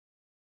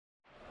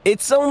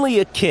It's only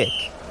a kick,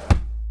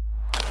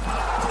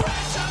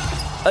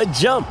 a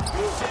jump,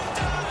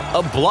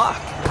 a block.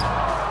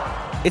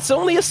 It's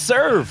only a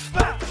serve.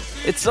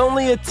 It's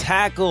only a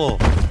tackle,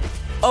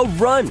 a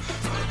run.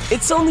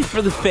 It's only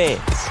for the fans.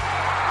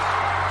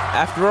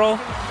 After all,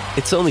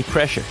 it's only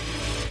pressure.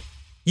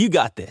 You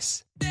got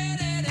this.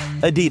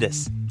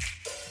 Adidas.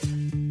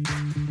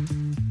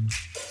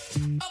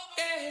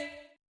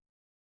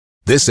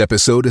 This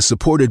episode is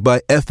supported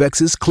by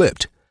FX's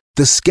Clipped,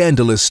 the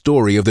scandalous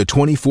story of the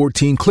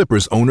 2014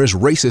 Clippers owner's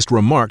racist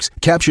remarks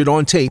captured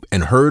on tape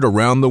and heard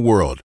around the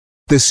world.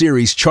 The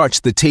series charts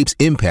the tape's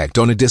impact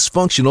on a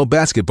dysfunctional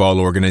basketball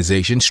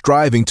organization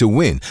striving to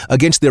win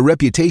against their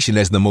reputation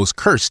as the most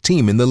cursed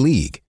team in the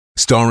league.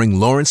 Starring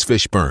Lawrence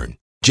Fishburne,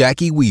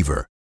 Jackie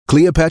Weaver,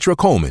 Cleopatra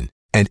Coleman,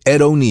 and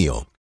Ed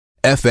O'Neill.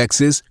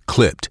 FX's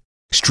Clipped,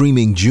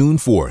 streaming June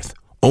 4th,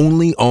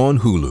 only on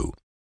Hulu.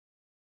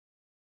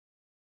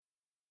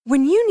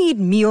 When you need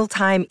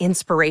mealtime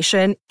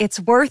inspiration,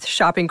 it's worth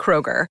shopping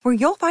Kroger, where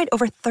you'll find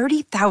over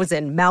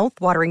 30,000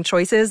 mouth-watering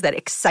choices that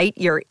excite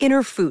your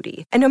inner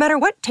foodie. And no matter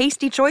what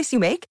tasty choice you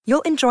make,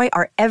 you'll enjoy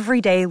our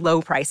everyday low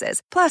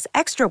prices, plus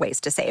extra ways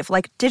to save,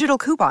 like digital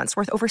coupons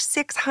worth over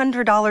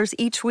 $600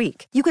 each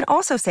week. You can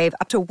also save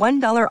up to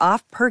 $1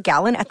 off per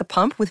gallon at the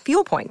pump with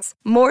fuel points.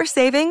 More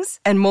savings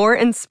and more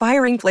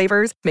inspiring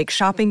flavors make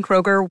shopping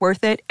Kroger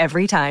worth it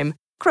every time.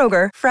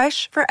 Kroger,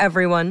 fresh for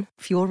everyone.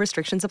 Fuel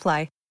restrictions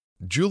apply.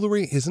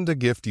 Jewelry isn't a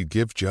gift you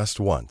give just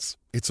once.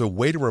 It's a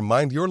way to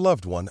remind your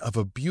loved one of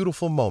a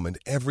beautiful moment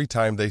every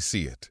time they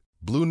see it.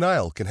 Blue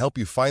Nile can help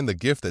you find the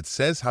gift that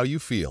says how you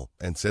feel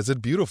and says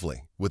it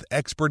beautifully, with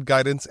expert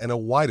guidance and a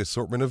wide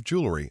assortment of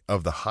jewelry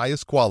of the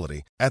highest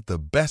quality at the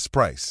best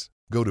price.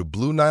 Go to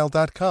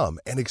BlueNile.com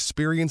and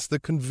experience the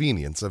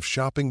convenience of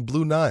shopping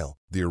Blue Nile,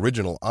 the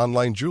original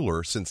online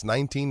jeweler since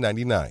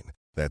 1999.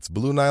 That's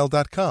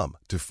BlueNile.com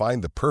to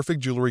find the perfect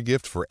jewelry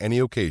gift for any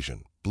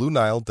occasion.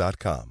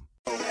 BlueNile.com.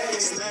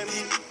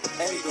 Slammy,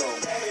 ego,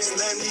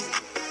 slammy,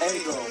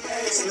 ego,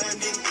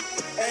 slammy,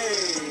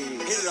 hey.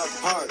 Hit it up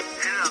hard,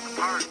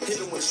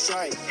 hit it with a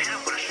strike.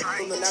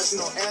 From the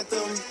national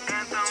anthem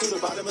to the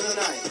bottom of the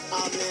night.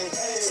 Amen.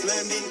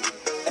 Slammy,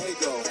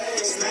 ego,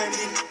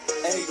 slammy,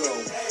 ego,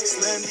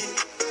 slammy,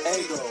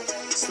 ego,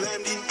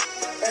 slammy,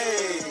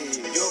 hey.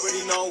 You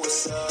already know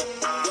what's up.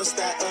 What's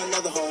that?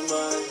 Another home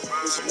run.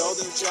 But you know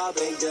the job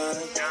ain't done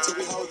till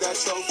we hold that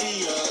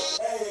trophy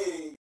up.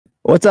 Hey.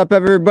 What's up,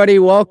 everybody?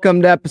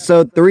 Welcome to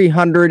episode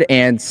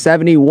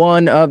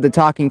 371 of the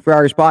Talking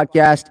Friars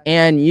podcast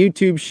and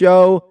YouTube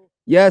show.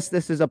 Yes,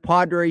 this is a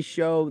Padres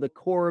show. The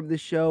core of the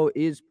show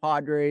is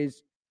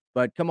Padres.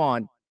 But come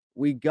on,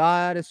 we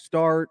got to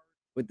start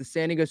with the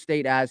San Diego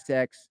State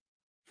Aztecs.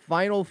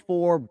 Final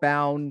Four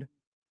bound.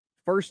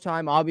 First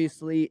time,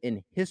 obviously,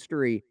 in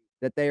history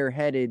that they are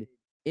headed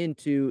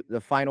into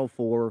the Final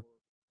Four.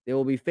 They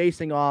will be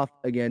facing off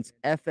against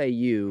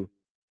FAU.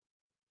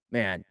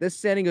 Man, this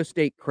San Diego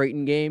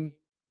State-Creighton game,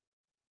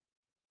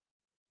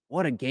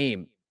 what a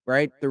game,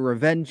 right? The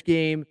revenge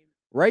game,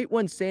 right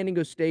when San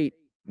Diego State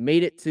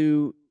made it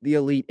to the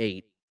Elite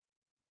Eight.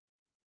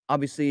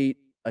 Obviously,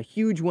 a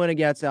huge win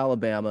against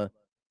Alabama.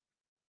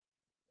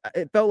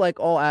 It felt like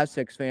all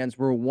Aztecs fans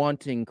were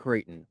wanting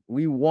Creighton.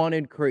 We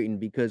wanted Creighton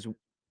because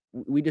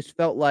we just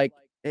felt like,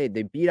 hey,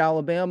 they beat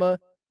Alabama,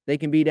 they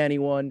can beat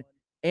anyone,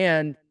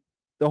 and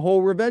the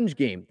whole revenge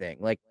game thing.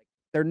 Like,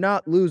 they're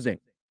not losing.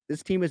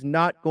 This team is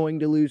not going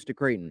to lose to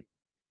Creighton.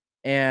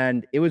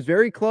 And it was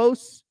very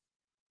close.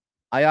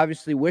 I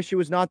obviously wish it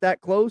was not that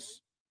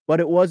close, but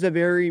it was a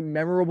very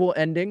memorable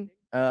ending,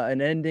 an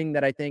ending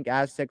that I think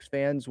Aztecs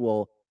fans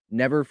will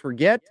never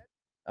forget.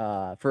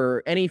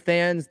 For any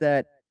fans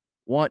that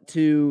want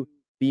to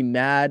be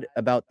mad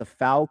about the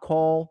foul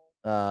call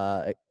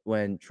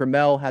when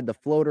Trammell had the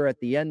floater at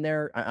the end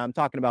there, I'm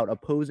talking about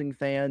opposing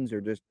fans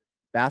or just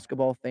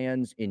basketball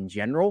fans in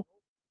general.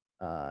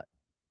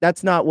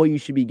 That's not what you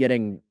should be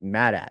getting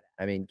mad at.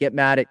 I mean, get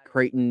mad at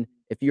Creighton.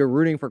 If you're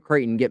rooting for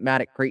Creighton, get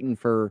mad at Creighton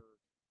for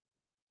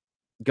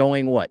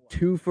going,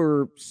 2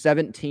 for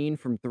 17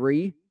 from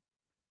 3?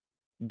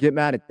 Get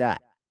mad at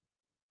that.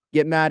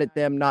 Get mad at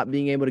them not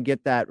being able to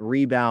get that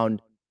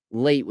rebound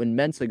late when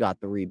Mensah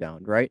got the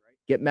rebound, right?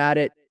 Get mad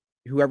at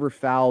whoever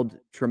fouled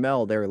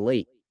Trammell there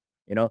late.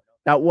 You know,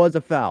 that was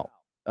a foul.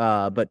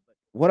 But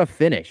what a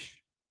finish.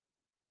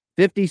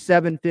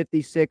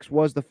 57-56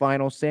 was the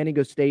final. San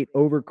Diego State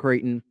over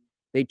Creighton.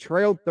 They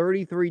trailed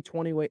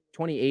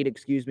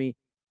 33-28,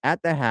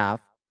 at the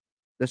half.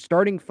 The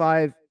starting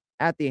five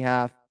at the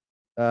half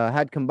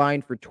had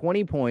combined for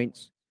 20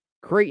 points.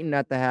 Creighton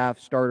at the half,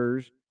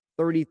 starters,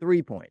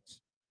 33 points.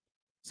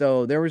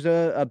 So there was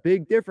a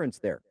big difference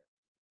there.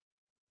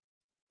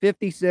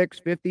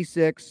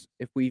 56-56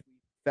 if we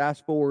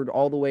fast forward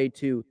all the way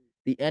to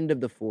the end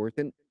of the fourth.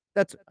 And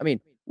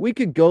we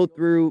could go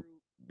through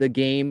the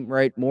game,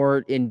 right, more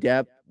in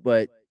depth,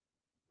 but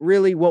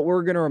really what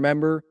we're going to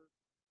remember,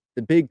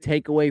 the big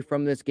takeaway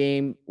from this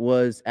game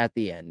was at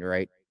the end,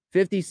 right?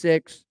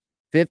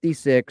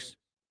 56-56,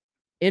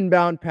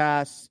 inbound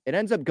pass. It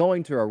ends up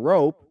going to a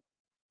rope.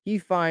 He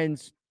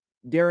finds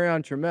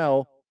Darion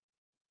Trammell,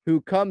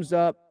 who comes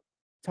up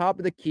top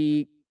of the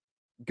key,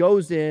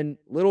 goes in,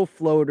 little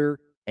floater,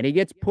 and he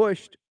gets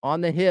pushed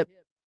on the hip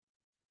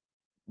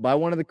by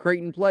one of the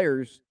Creighton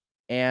players.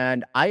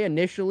 And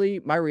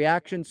my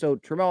reaction, so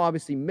Trammell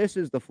obviously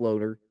misses the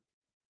floater,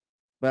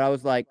 but I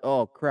was like,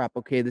 oh, crap,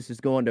 okay, this is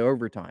going to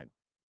overtime.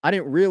 I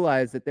didn't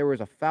realize that there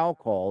was a foul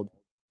called.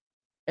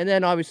 And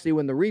then obviously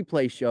when the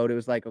replay showed, it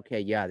was like, okay,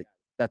 yeah,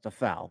 that's a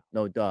foul.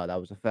 No, duh, that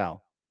was a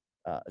foul.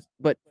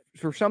 But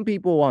for some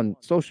people on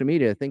social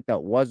media to think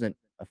that wasn't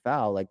a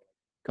foul, like,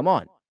 come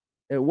on,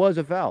 it was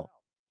a foul.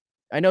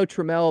 I know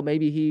Trammell,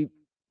 maybe he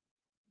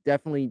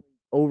definitely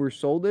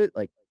oversold it,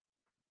 like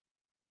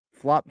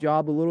flop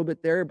job a little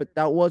bit there, but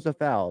that was a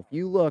foul. If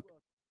you look,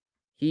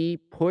 he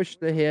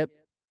pushed the hip,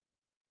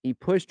 he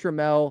pushed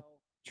Trammell,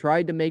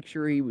 tried to make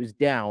sure he was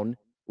down,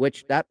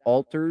 which that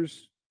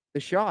alters the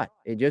shot.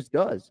 It just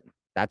does.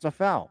 That's a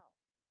foul.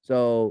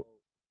 So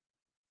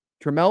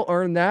Trammell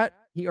earned that.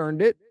 He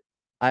earned it.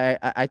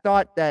 I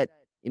thought that,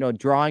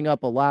 drawing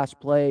up a last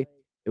play,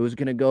 it was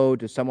going to go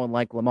to someone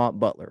like Lamont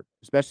Butler,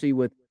 especially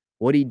with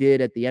what he did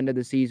at the end of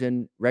the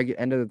season,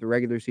 end of the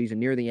regular season,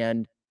 near the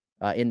end,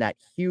 in that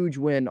huge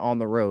win on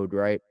the road,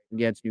 right,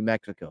 against New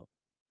Mexico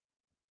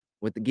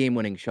with the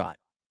game-winning shot.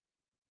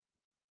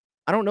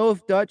 I don't know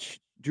if Dutch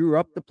drew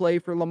up the play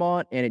for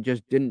Lamont and it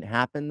just didn't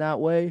happen that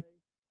way,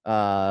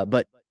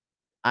 but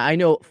I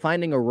know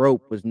finding a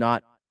rope was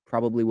not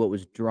probably what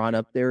was drawn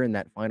up there in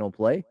that final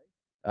play,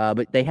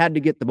 but they had to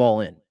get the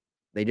ball in.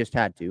 They just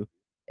had to.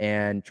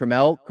 And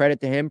Trammell, credit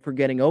to him for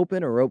getting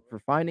open, a rope for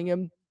finding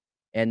him,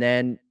 and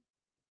then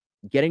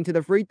getting to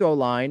the free throw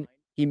line.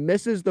 He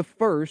misses the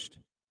first,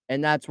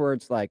 and that's where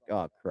it's like,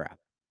 oh, crap.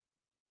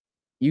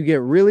 You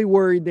get really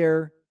worried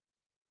there.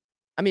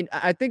 I mean,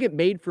 I think it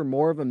made for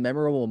more of a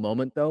memorable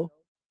moment, though,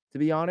 to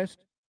be honest,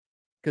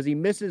 because he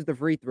misses the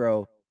free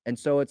throw. And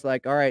so it's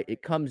like, all right,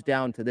 it comes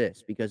down to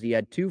this because he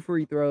had 2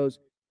 free throws.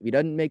 If he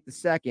doesn't make the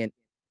second,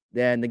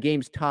 then the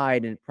game's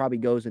tied and it probably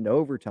goes into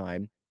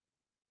overtime.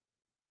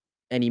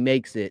 And he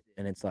makes it,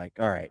 and it's like,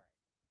 all right,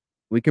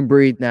 we can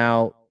breathe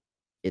now.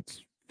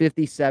 It's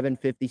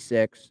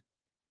 57-56.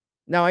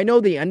 Now, I know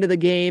the end of the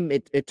game,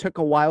 it took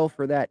a while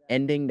for that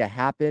ending to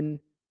happen.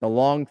 The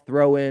long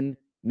throw in,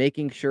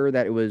 making sure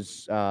that it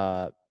was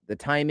the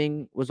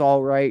timing was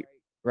all right,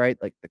 right?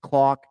 Like the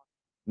clock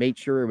made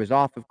sure it was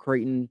off of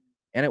Creighton,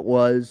 and it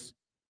was.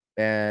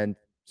 And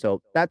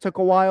so that took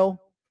a while,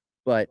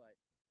 but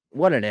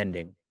what an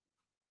ending.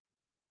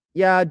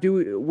 Yeah,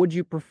 would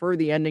you prefer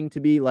the ending to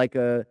be like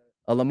a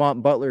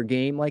Lamont Butler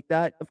game like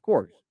that? Of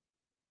course.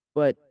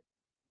 But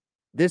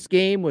this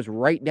game was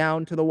right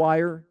down to the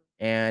wire,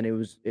 and it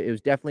was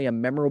definitely a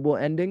memorable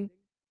ending.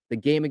 The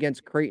game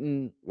against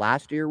Creighton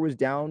last year was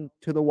down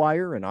to the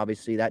wire, and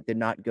obviously that did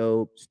not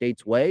go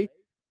State's way.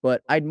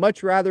 But I'd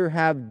much rather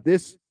have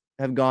this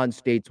have gone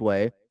State's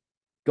way,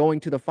 going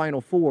to the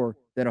Final Four,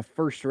 than a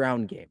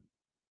first-round game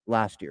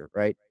last year,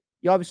 right?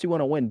 You obviously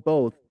want to win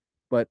both,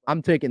 but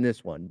I'm taking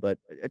this one. But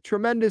a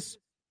tremendous,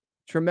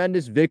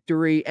 tremendous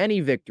victory, any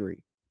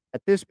victory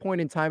at this point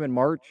in time in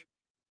March.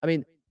 I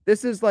mean,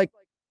 this is like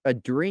a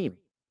dream.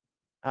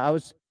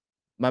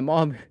 My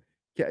mom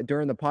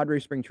during the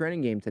Padres spring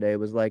training game today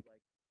was like,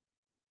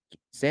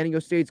 San Diego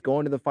State's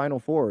going to the Final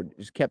Four.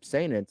 Just kept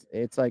saying it.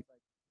 It's like,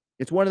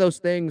 it's one of those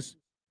things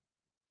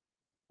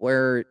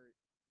where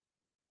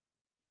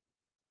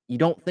you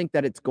don't think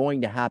that it's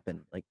going to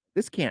happen. Like,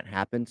 this can't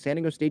happen. San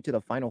Diego State to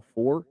the Final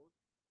Four?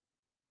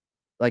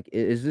 Like,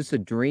 is this a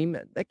dream?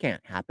 That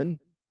can't happen.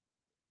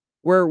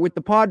 Where with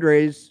the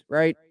Padres,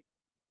 right,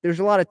 there's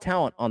a lot of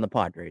talent on the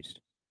Padres.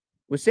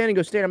 With San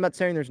Diego State, I'm not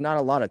saying there's not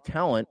a lot of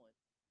talent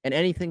and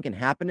anything can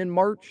happen in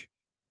March,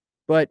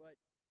 but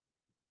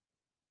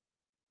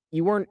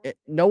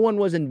no one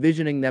was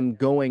envisioning them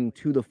going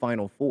to the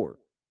Final Four.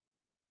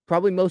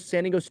 Probably most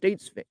San Diego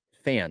State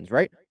fans,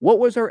 right? What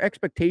was our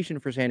expectation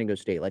for San Diego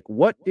State? Like,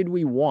 what did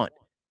we want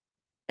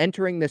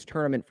entering this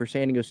tournament for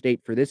San Diego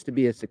State for this to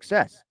be a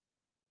success?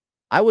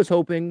 I was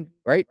hoping,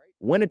 right,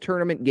 win a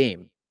tournament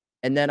game,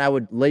 and then I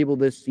would label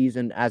this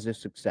season as a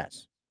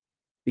success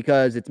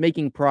because it's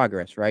making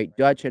progress, right?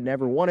 Dutch had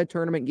never won a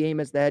tournament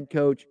game as the head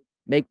coach.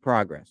 Make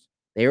progress.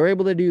 They were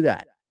able to do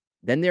that.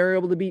 Then they were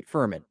able to beat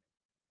Furman.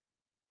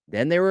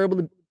 Then they were able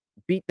to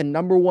beat the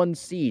number 1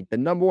 seed, the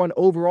number 1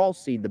 overall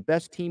seed, the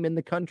best team in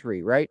the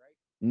country, right?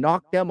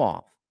 Knock them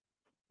off.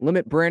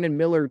 Limit Brandon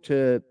Miller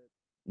to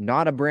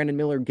not a Brandon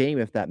Miller game,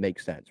 if that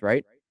makes sense,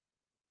 right?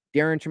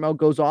 Darren Trammell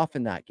goes off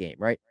in that game,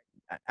 right?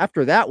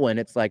 After that one,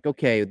 it's like,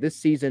 okay, this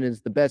season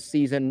is the best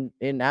season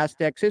in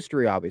Aztecs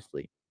history,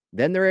 obviously.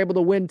 Then they're able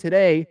to win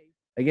today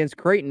against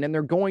Creighton, and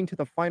they're going to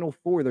the Final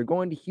Four. They're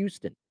going to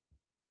Houston.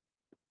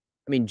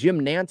 I mean, Jim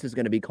Nantz is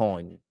going to be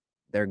calling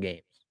their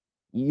games.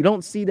 You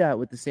don't see that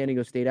with the San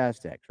Diego State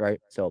Aztecs, right?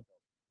 So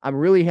I'm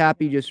really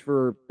happy just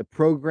for the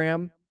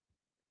program,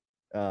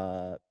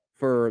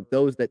 for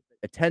those that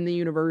attend the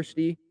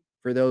university,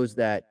 for those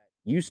that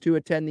used to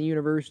attend the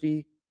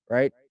university,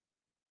 right?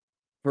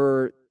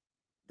 For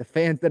the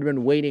fans that have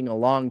been waiting a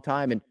long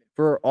time. And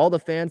for all the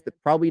fans that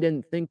probably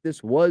didn't think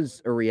this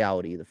was a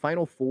reality. The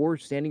Final Four,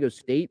 San Diego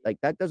State, like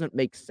that doesn't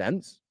make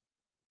sense.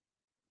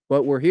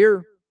 But we're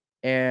here,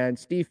 and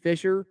Steve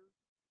Fisher,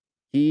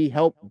 he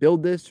helped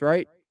build this,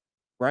 right?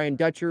 Brian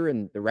Dutcher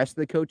and the rest of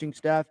the coaching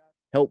staff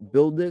helped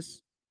build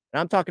this. And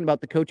I'm talking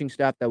about the coaching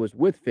staff that was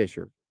with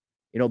Fisher,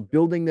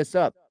 building this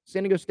up.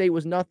 San Diego State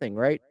was nothing,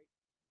 right?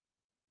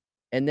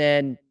 And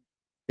then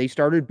they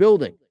started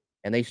building,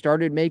 and they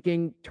started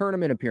making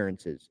tournament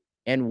appearances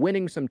and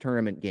winning some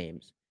tournament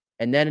games.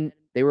 And then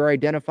they were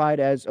identified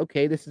as,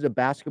 okay, this is a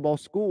basketball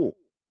school,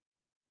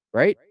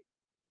 right?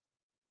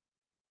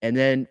 And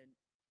then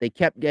they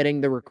kept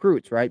getting the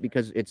recruits, right?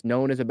 Because it's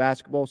known as a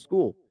basketball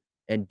school.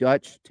 And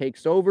Dutch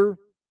takes over,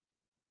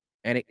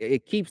 and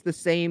it keeps the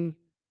same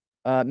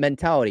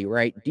mentality,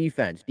 right?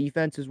 Defense.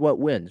 Defense is what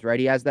wins, right?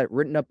 He has that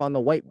written up on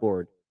the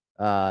whiteboard.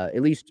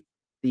 At least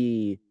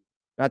the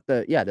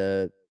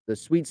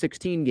Sweet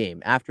 16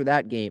 game, after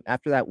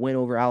that win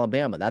over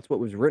Alabama, that's what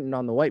was written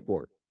on the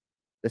whiteboard.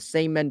 The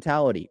same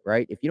mentality,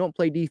 right? If you don't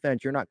play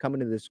defense, you're not coming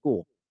to this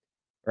school,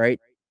 right?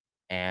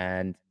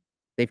 And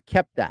they've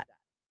kept that.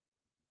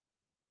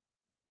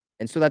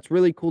 And so that's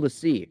really cool to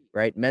see,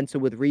 right? Mensa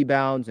with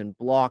rebounds and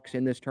blocks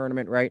in this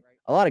tournament, right?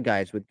 A lot of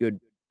guys with good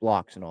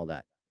blocks and all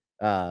that.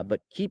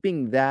 But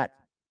keeping that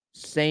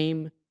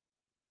same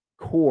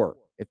core,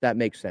 if that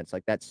makes sense,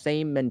 like that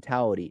same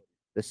mentality,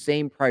 the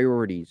same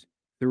priorities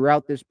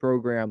throughout this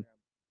program.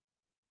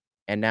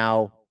 And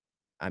now,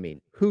 I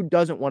mean, who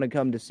doesn't want to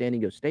come to San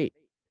Diego State?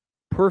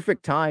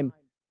 Perfect time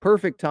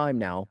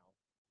now.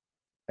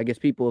 I guess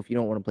people, if you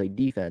don't want to play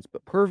defense,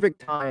 but perfect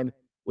time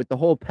with the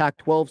whole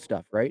Pac-12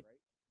 stuff, right?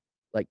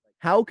 Like,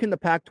 how can the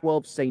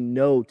Pac-12 say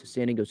no to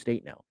San Diego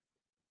State now?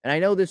 And I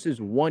know this is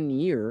 1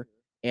 year,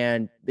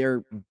 and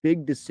their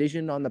big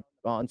decision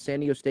on San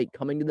Diego State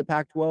coming to the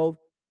Pac-12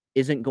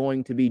 isn't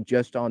going to be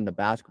just on the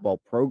basketball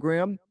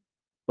program.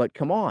 But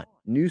come on,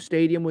 new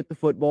stadium with the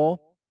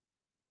football.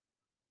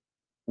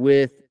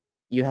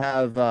 You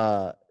have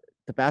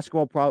the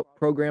basketball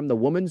program, the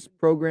women's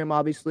program,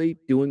 obviously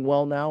doing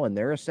well now, and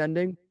they're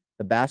ascending.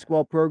 The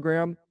basketball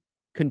program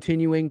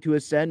continuing to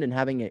ascend and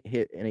having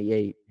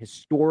a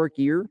historic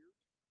year.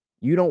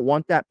 You don't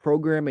want that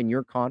program in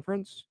your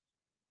conference?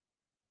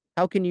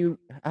 How can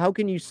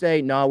you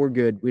say, nah, we're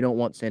good, we don't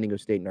want San Diego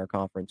State in our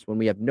conference, when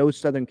we have no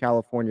Southern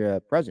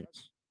California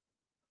presence,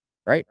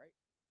 right?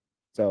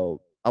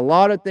 So a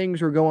lot of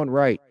things are going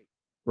right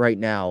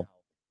now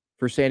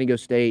for San Diego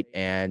State.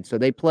 And so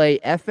they play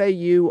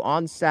FAU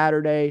on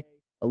Saturday,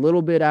 a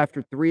little bit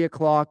after 3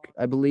 o'clock,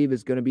 I believe,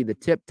 is going to be the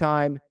tip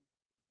time.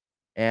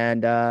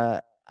 And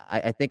I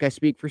think I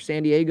speak for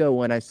San Diego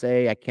when I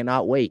say I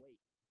cannot wait.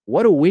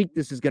 What a week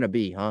this is going to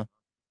be, huh?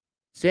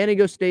 San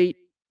Diego State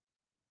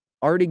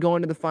already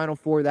going to the Final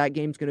Four. That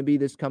game's going to be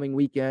this coming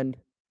weekend.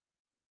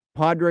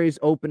 Padres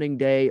opening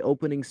day,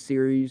 opening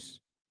series.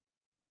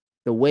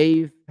 The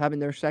Wave having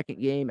their second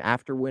game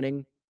after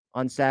winning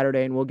on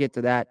Saturday, and we'll get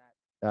to that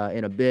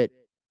in a bit.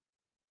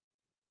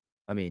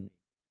 I mean,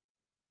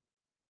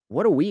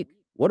 what a week.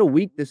 What a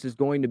week this is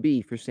going to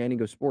be for San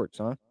Diego sports,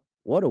 huh?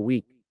 What a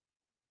week.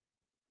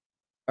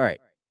 All right.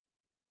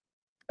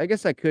 I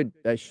guess I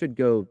should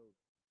go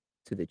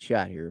to the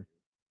chat here.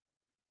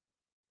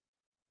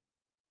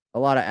 A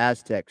lot of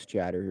Aztecs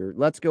chatter here.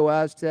 Let's go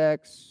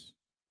Aztecs.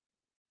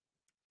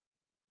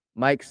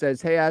 Mike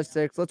says, hey,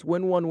 Aztecs, let's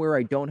win one where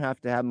I don't have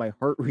to have my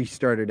heart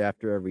restarted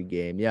after every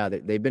game. Yeah,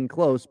 they've been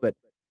close, but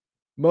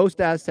most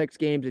Aztecs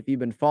games, if you've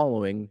been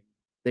following,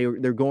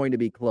 they're going to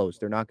be close.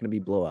 They're not going to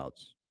be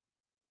blowouts.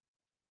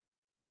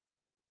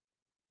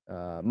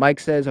 Mike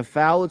says, a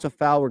foul is a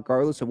foul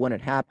regardless of when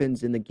it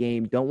happens in the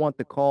game. Don't want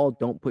the call.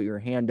 Don't put your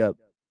hand, on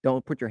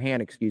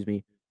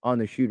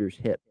the shooter's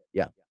hip.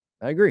 Yeah,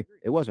 I agree.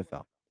 It was a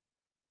foul.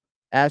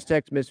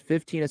 Aztecs missed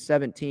 15 of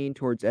 17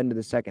 towards the end of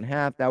the second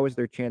half. That was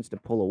their chance to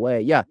pull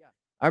away. Yeah,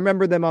 I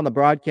remember them on the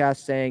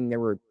broadcast saying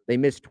they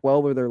missed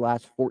 12 of their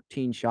last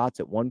 14 shots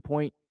at one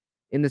point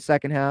in the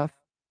second half.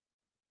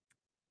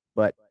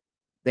 But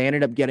they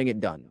ended up getting it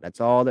done. That's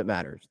all that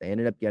matters. They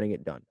ended up getting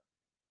it done.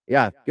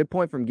 Yeah, good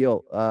point from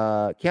Gil.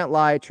 Can't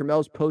lie,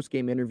 Tramel's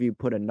post-game interview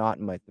put a knot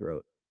in my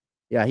throat.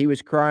 Yeah, he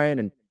was crying,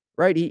 and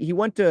right, he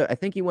went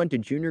to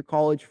junior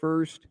college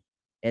first,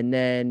 and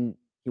then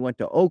he went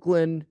to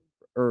Oakland,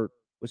 or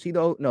was he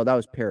no, that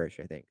was Parrish,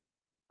 I think.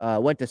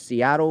 Went to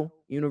Seattle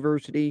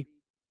University,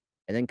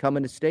 and then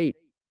coming to State.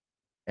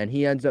 And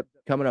he ends up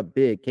coming up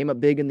big. Came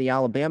up big in the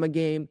Alabama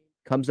game,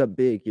 comes up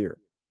big here.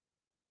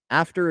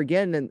 After,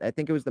 again, and I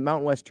think it was the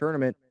Mountain West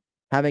tournament,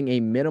 having a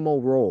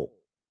minimal role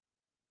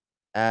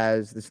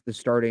as the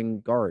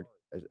starting guard,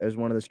 as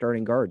one of the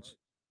starting guards.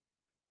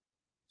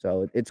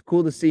 So it's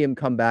cool to see him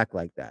come back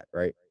like that,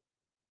 right?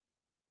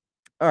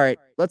 All right,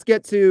 let's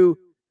get to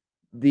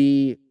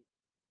the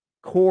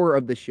core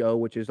of the show,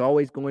 which is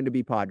always going to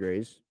be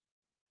Padres.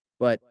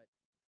 But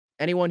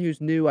anyone who's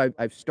new,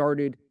 I've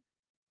started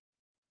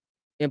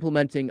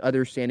implementing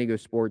other San Diego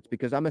sports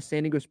because I'm a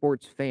San Diego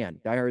sports fan,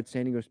 diehard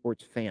San Diego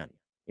sports fan.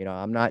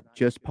 I'm not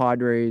just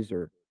Padres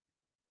or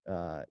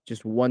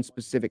just one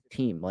specific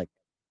team. Like,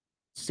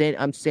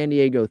 I'm San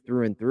Diego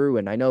through and through,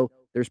 and I know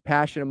there's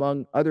passion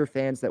among other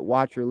fans that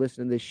watch or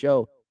listen to this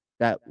show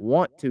that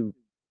want to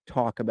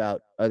talk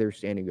about other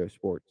San Diego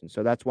sports, and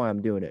so that's why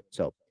I'm doing it.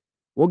 So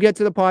we'll get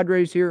to the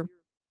Padres here,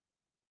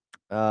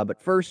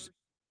 but first,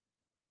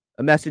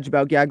 a message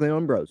about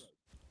Gaglione Bros.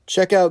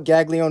 Check out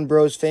Gaglione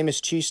Bros'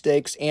 famous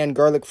cheesesteaks and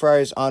garlic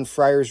fries on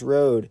Friars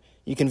Road.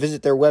 You can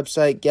visit their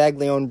website,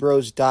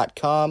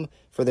 gaglionebros.com,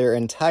 for their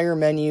entire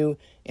menu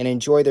and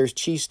enjoy their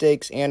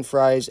cheesesteaks and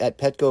fries at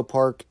Petco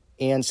Park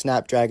and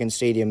Snapdragon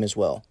Stadium as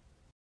well.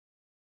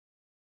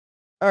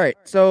 All right,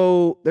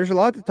 so there's a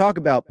lot to talk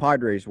about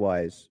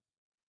Padres-wise.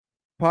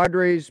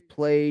 Padres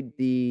played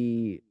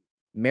the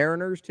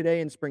Mariners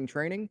today in spring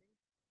training.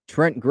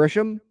 Trent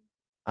Grisham,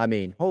 I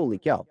mean, holy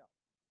cow.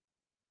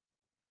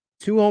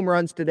 2 home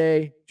runs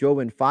today, drove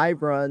in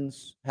 5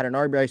 runs, had an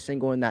RBI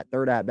single in that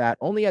third at-bat,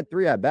 only had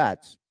 3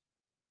 at-bats.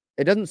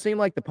 It doesn't seem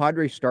like the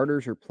Padres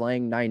starters are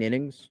playing 9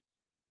 innings,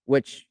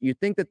 which you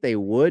think that they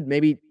would.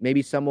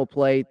 Maybe some will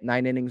play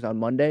 9 innings on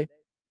Monday,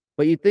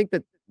 but you think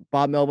that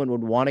Bob Melvin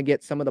would want to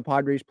get some of the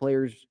Padres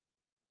players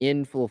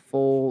in for the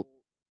full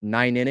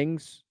 9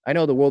 innings. I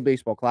know the World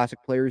Baseball Classic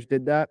players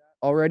did that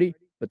already,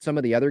 but some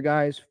of the other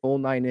guys, full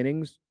 9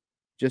 innings,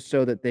 just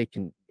so that they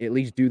can at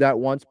least do that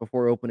once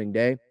before opening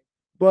day.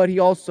 But he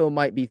also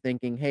might be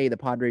thinking, hey, the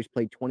Padres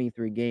played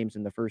 23 games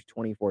in the first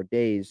 24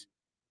 days.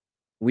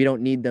 We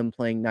don't need them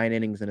playing 9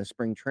 innings in a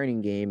spring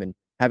training game and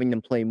having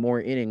them play more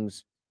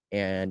innings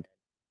and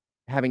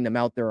having them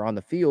out there on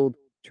the field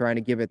trying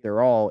to give it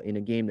their all in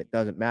a game that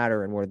doesn't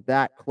matter. And we're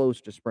that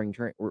close to spring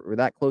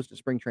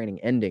training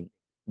ending,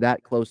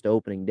 that close to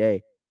opening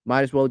day.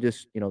 Might as well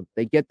just,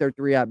 they get their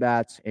 3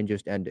 at-bats and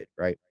just end it,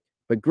 right?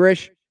 But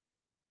Grish,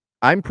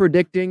 I'm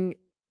predicting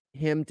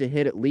him to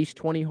hit at least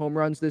 20 home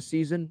runs this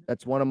season.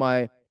 That's one of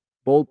my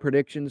bold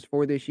predictions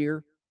for this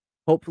year.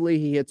 Hopefully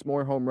he hits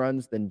more home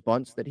runs than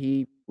bunts that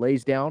he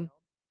lays down.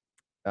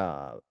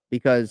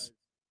 Because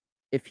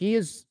if he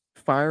is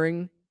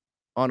firing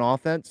on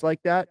offense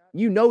like that,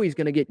 he's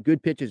going to get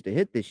good pitches to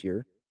hit this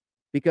year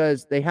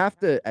because they have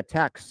to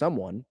attack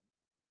someone,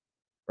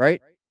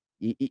 right?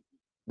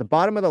 The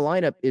bottom of the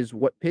lineup is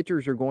what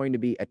pitchers are going to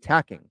be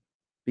attacking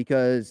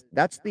because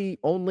that's the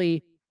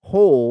only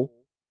hole,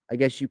 I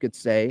guess you could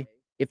say,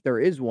 if there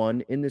is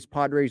one, in this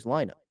Padres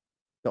lineup.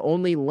 The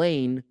only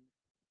lane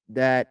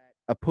that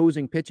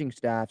opposing pitching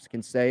staffs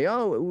can say,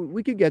 oh,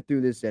 we could get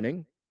through this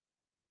inning,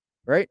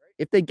 right?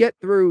 If they get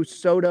through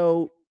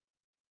Soto,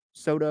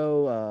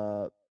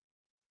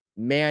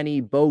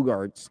 Manny,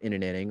 Bogarts in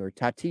an inning, or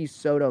Tatis,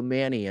 Soto,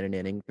 Manny in an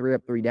inning, 3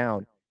 up, 3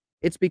 down,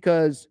 it's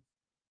because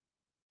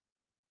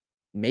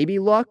maybe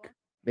luck,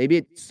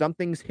 maybe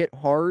something's hit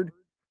hard,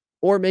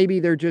 or maybe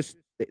they just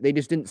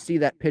didn't see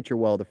that pitcher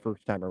well the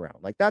first time around.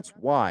 Like, that's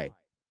why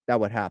that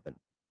would happen.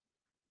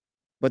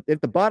 But if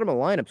the bottom of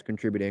the lineup's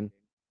contributing,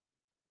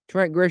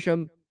 Trent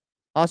Grisham,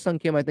 Ha-Seong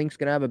Kim, I think, is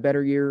going to have a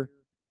better year.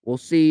 We'll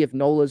see if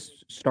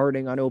Nola's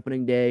starting on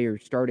opening day or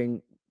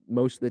starting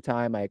most of the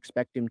time. I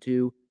expect him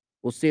to.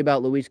 We'll see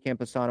about Luis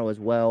Camposano as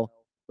well.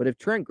 But if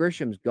Trent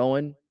Grisham's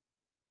going,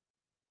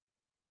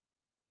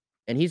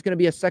 and he's going to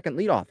be a second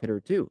leadoff hitter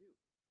too,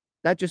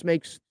 that just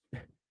makes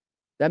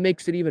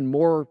it even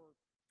more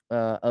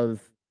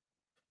of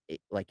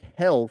like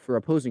hell for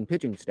opposing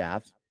pitching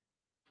staffs.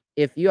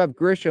 If you have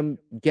Grisham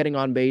getting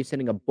on base,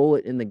 hitting a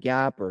bullet in the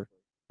gap or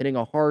hitting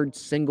a hard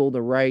single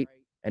to right,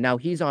 and now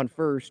he's on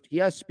first, he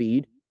has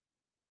speed,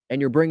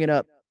 and you're bringing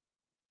up,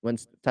 when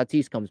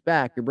Tatis comes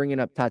back, you're bringing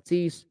up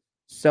Tatis,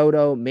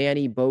 Soto,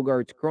 Manny,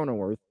 Bogarts,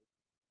 Cronenworth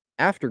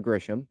after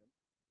Grisham.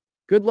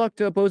 Good luck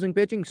to opposing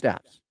pitching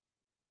staffs.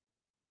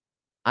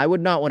 I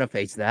would not want to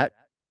face that.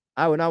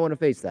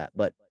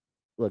 But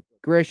look,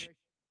 Grish,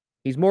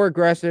 he's more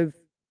aggressive.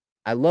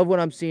 I love what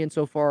I'm seeing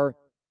so far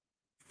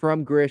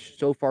from Grish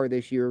so far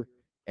this year,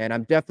 and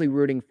I'm definitely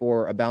rooting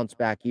for a bounce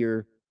back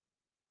year.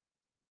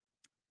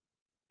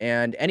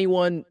 And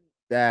anyone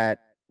that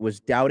was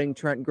doubting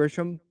Trent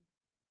Grisham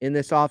in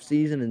this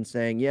offseason and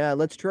saying, yeah,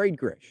 let's trade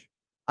Grish,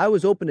 I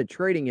was open to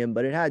trading him,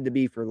 but it had to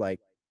be for like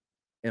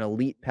an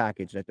elite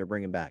package that they're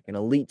bringing back, an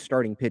elite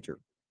starting pitcher.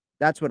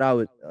 That's what I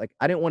was like.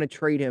 I didn't want to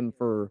trade him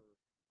for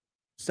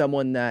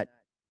someone that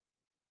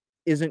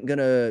isn't going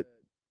to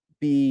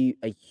be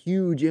a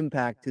huge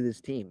impact to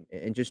this team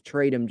and just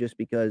trade him just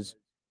because.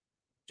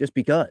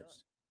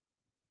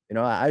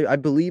 I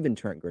believe in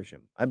Trent Grisham.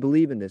 I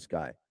believe in this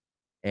guy.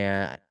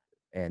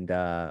 And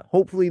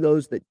hopefully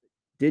those that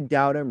did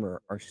doubt him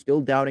or are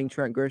still doubting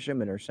Trent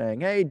Grisham and are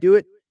saying, hey, do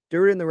it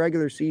in the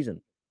regular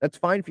season. That's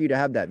fine for you to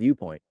have that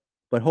viewpoint.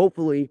 But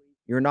hopefully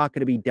you're not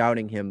going to be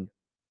doubting him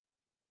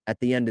at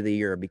the end of the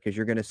year because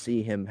you're going to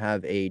see him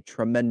have a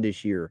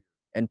tremendous year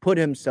and put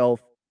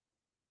himself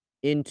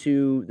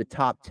into the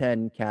top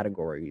 10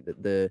 category,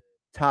 the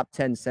top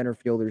 10 center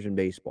fielders in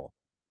baseball.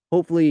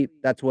 Hopefully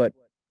that's what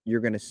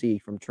you're going to see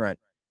from Trent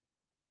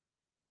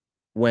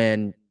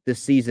when the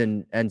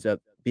season ends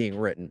up being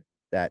written,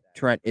 that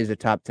Trent is a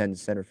top 10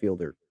 center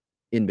fielder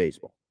in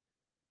baseball.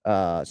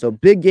 So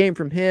big game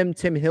from him.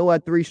 Tim Hill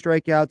had 3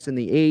 strikeouts in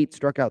the 8,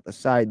 struck out the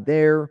side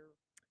there.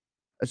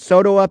 A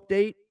Soto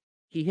update.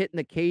 He hit in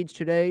the cage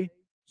today,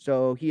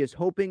 so he is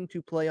hoping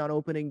to play on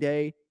opening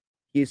day.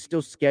 He is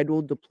still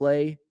scheduled to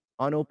play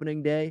on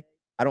opening day.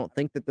 I don't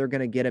think that they're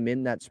going to get him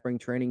in that spring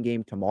training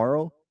game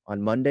tomorrow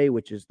on Monday,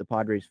 which is the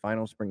Padres'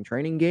 final spring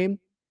training game.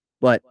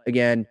 But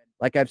again,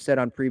 like I've said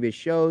on previous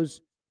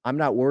shows, I'm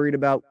not worried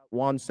about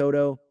Juan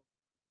Soto.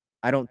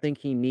 I don't think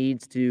he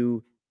needs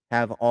to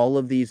have all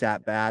of these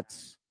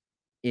at-bats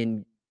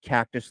in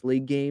Cactus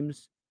League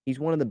games. He's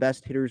one of the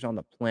best hitters on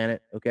the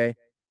planet, okay?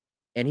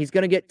 And he's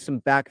going to get some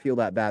backfield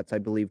at-bats, I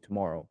believe,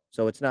 tomorrow.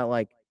 So it's not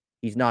like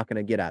he's not going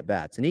to get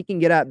at-bats. And he can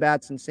get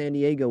at-bats in San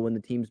Diego when the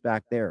team's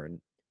back there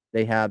and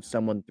they have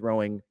someone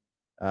throwing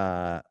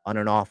on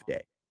an off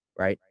day,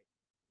 right?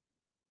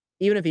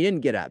 Even if he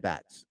didn't get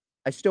at-bats,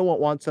 I still want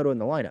Juan Soto in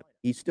the lineup.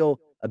 He's still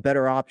a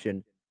better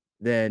option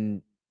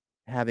than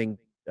having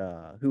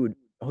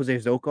Jose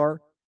Zokar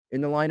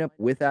in the lineup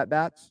with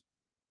at-bats.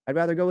 I'd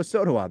rather go with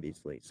Soto,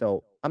 obviously.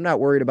 So I'm not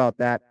worried about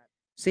that.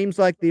 Seems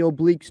like the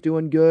oblique's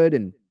doing good,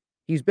 and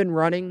he's been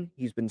running.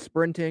 He's been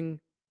sprinting,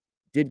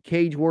 did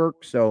cage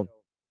work. So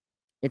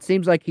it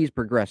seems like he's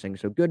progressing.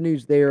 So good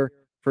news there.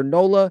 For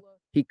Nola,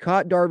 he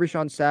caught Darvish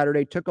on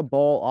Saturday, took a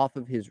ball off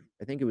of his,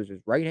 I think it was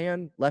his right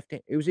hand, left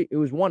hand. It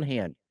was one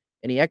hand,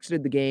 and he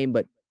exited the game,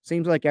 but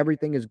seems like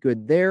everything is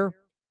good there.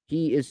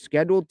 He is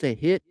scheduled to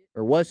hit,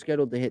 or was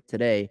scheduled to hit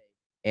today,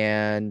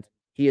 and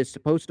he is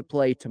supposed to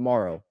play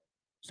tomorrow.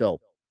 So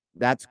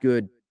that's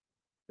good.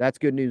 That's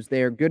good news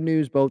there. Good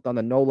news both on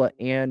the Nola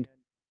and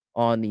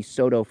on the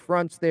Soto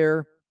fronts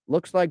there.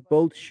 Looks like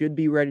both should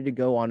be ready to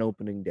go on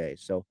opening day.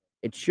 So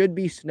it should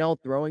be Snell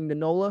throwing to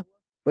Nola.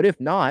 But if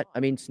not, I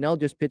mean, Snell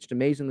just pitched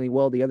amazingly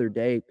well the other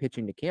day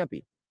pitching to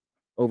Campy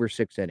over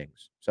 6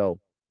 innings. So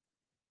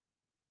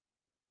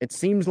it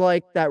seems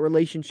like that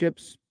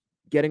relationship's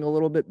getting a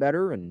little bit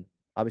better. And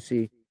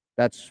obviously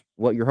that's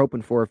what you're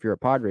hoping for if you're a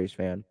Padres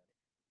fan.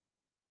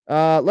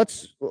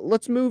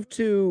 Let's move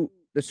to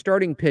the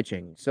starting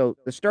pitching. So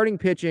the starting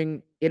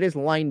pitching, it is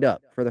lined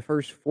up for the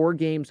first 4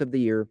 games of the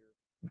year.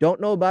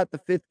 Don't know about the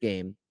 5th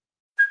game.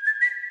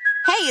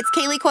 Hey, it's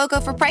Kaylee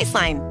Cuoco for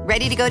Priceline.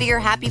 Ready to go to your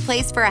happy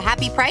place for a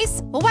happy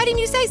price? Well, why didn't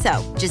you say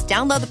so? Just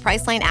download the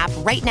Priceline app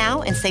right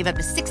now and save up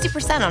to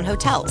 60% on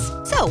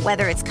hotels. So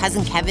whether it's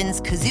Cousin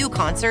Kevin's Kazoo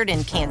Concert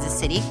in Kansas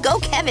City, go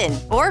Kevin,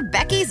 or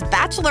Becky's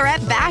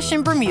Bachelorette Bash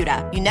in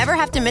Bermuda, you never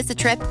have to miss a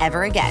trip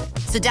ever again.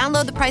 So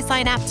download the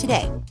Priceline app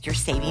today. Your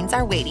savings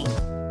are waiting.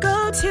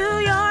 Go to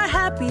your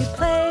happy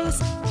place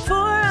for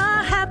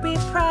a happy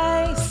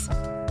price.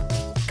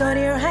 Go to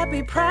your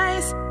happy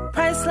price,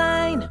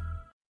 Priceline.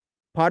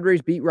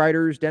 Padres beat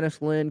writers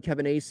Dennis Lin,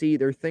 Kevin Acee,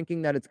 they're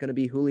thinking that it's going to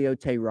be Julio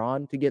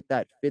Teheran to get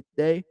that 5th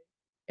day,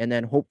 and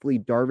then hopefully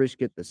Darvish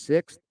get the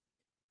 6th.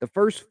 The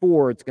first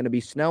 4, it's going to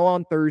be Snell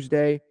on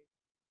Thursday,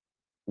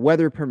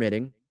 weather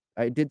permitting.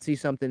 I did see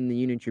something in the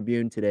Union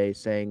Tribune today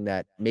saying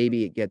that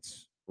maybe it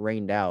gets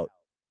rained out.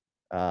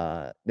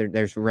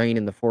 There's rain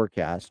in the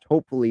forecast.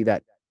 Hopefully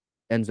that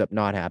ends up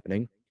not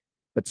happening.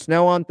 But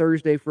Snell on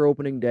Thursday for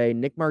opening day,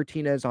 Nick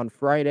Martinez on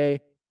Friday,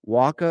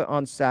 Waka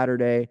on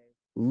Saturday,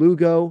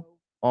 Lugo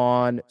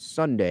on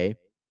Sunday,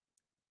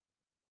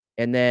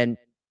 and then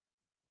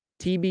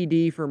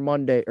TBD for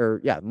Monday,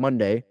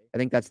 Monday. I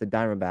think that's the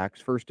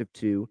Diamondbacks, first of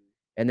 2.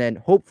 And then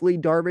hopefully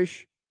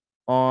Darvish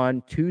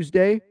on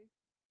Tuesday,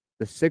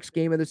 the 6th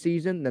game of the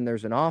season. Then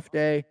there's an off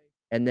day.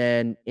 And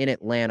then in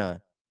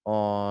Atlanta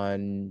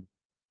on,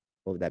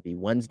 what would that be,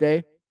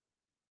 Wednesday?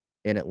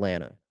 In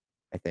Atlanta,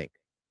 I think.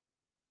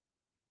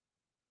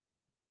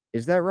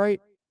 Is that right?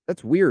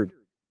 That's weird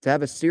to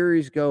have a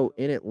series go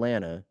in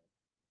Atlanta.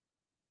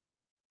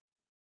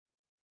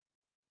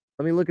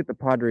 Let me look at the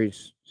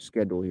Padres'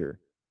 schedule here.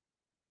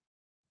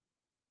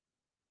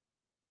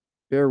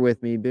 Bear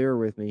with me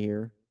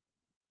here.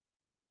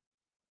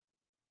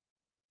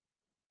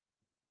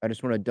 I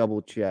just want to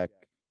double check.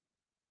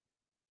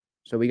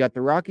 So we got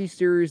the Rockies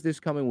series this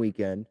coming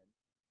weekend.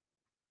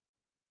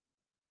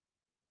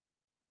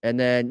 And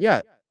then,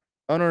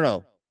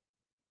 no.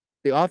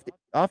 The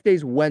off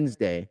day's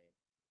Wednesday.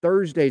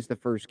 Thursday's the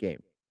first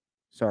game.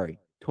 Sorry,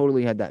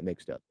 totally had that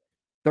mixed up.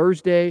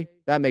 Thursday,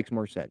 that makes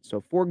more sense. So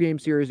 4-game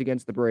series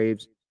against the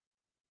Braves,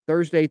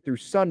 Thursday through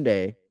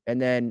Sunday, and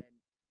then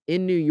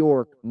in New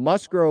York,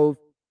 Musgrove,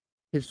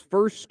 his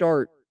first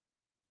start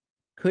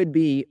could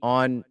be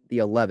on the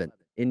 11th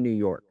in New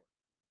York.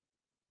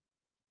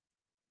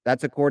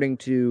 That's according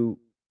to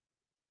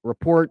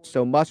reports.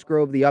 So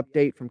Musgrove, the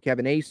update from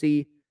Kevin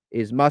Acee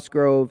is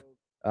Musgrove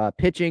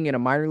pitching in a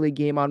minor league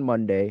game on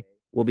Monday,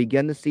 will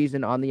begin the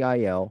season on the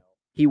IL.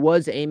 He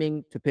was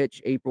aiming to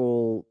pitch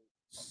April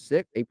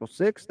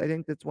 6th, I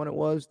think that's when it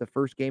was, the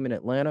first game in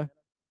Atlanta.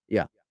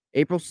 Yeah,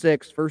 April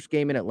 6th, first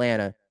game in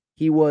Atlanta.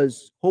 He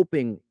was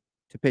hoping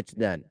to pitch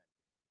then,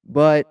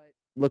 but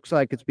looks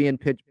like it's being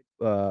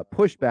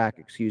pushed back,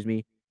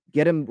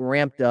 get him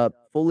ramped up,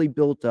 fully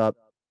built up,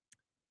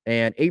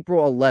 and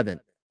April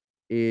 11th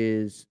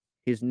is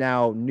his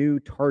now new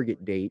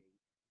target date,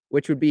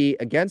 which would be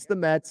against the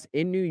Mets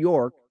in New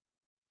York,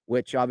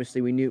 which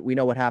obviously we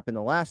know what happened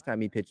the last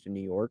time he pitched in New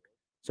York.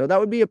 So that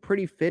would be a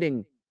pretty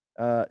fitting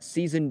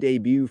season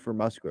debut for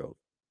Musgrove.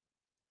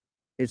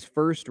 His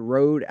first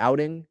road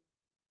outing.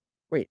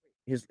 Wait,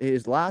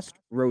 his last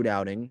road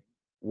outing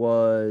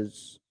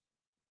was,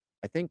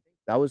 I think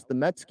that was the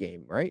Mets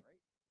game, right?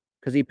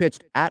 Because he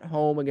pitched at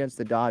home against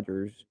the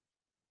Dodgers.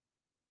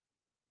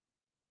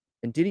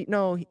 And did he?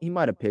 No, he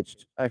might have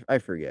pitched. I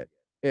forget.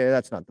 Yeah,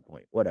 that's not the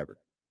point. Whatever.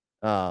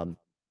 Um,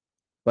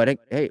 but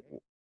hey,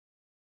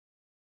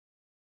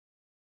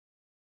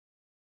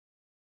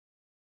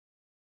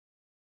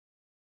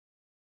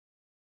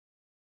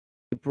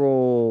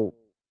 April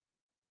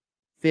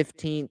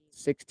 15th,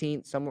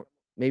 16th, somewhere,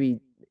 maybe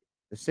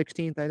the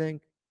 16th, I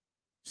think.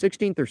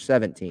 16th or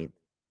 17th.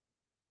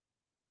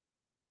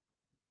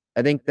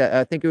 I think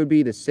it would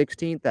be the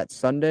 16th, that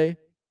Sunday.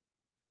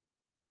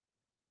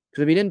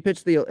 Because if he didn't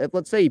pitch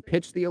let's say he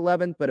pitched the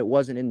 11th, but it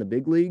wasn't in the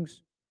big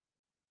leagues,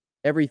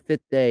 every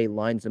fifth day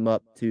lines him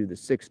up to the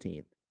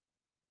 16th.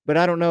 But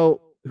I don't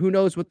know. Who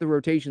knows what the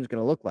rotation is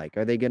going to look like?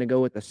 Are they going to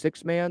go with the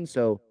 6-man?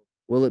 So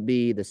will it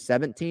be the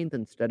 17th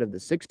instead of the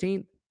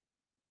 16th?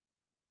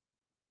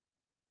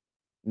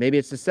 Maybe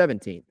it's the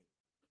 17th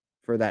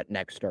for that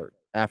next start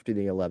after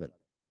the 11th.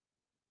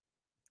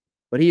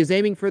 But he is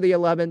aiming for the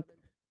 11th.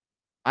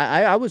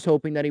 I was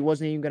hoping that he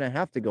wasn't even going to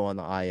have to go on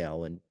the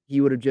IL and he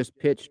would have just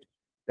pitched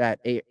that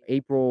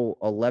April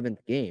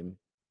 11th game.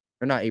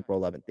 Or not April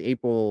 11th, the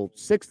April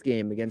 6th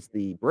game against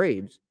the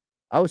Braves.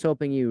 I was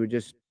hoping he would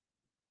just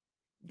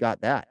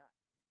got that.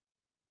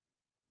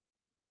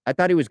 I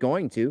thought he was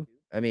going to.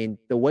 I mean,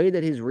 the way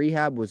that his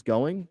rehab was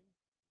going,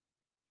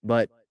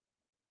 but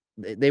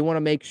they want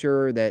to make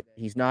sure that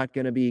he's not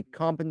going to be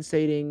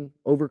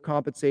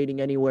overcompensating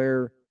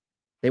anywhere.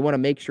 They want to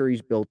make sure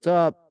he's built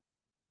up.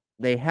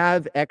 They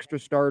have extra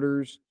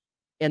starters,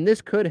 and this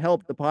could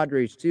help the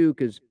Padres too,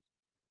 because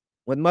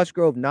with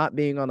Musgrove not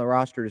being on the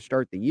roster to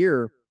start the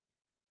year,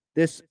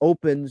 this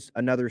opens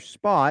another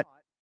spot.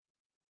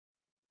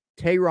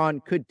 Tehran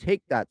could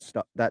take that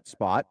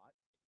spot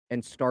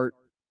and start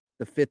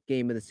the 5th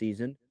game of the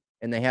season,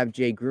 and they have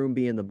Jay Groom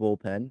be in the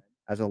bullpen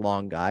as a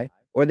long guy.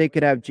 Or they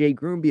could have Jay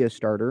Groom be a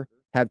starter,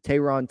 have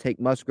Tehran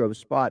take Musgrove's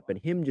spot, but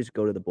him just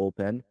go to the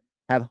bullpen,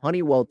 have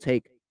Honeywell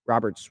take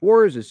Robert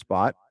Suarez's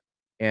spot,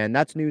 and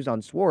that's news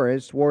on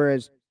Suarez.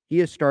 Suarez,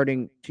 he is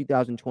starting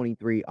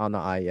 2023 on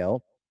the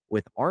IL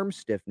with arm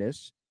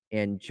stiffness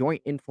and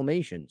joint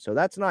inflammation, so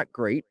that's not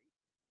great.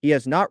 He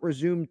has not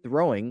resumed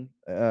throwing,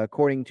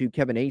 according to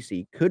Kevin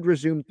Acee, could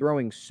resume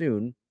throwing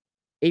soon.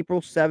 April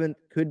 7th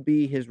could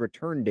be his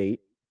return date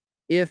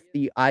if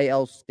the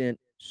IL stint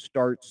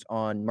starts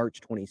on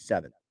March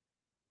 27th.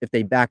 If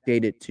they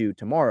backdate it to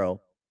tomorrow,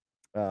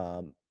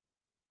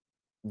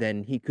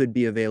 then he could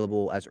be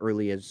available as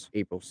early as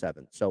April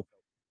 7th. So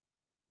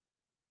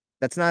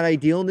that's not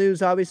ideal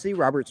news, obviously.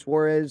 Robert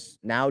Suarez,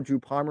 now Drew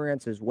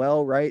Pomerantz as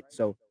well, right?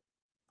 So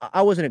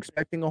I wasn't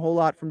expecting a whole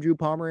lot from Drew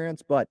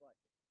Pomerantz, but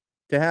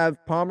to have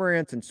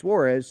Pomerantz and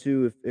Suarez,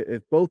 who,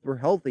 if both were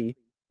healthy,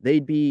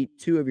 they'd be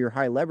two of your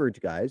high leverage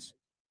guys,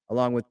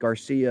 along with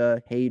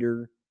Garcia,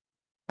 Hader.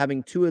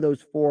 Having two of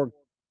those four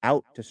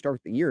out to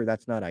start the year,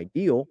 that's not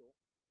ideal.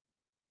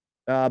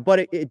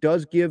 But it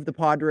does give the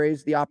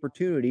Padres the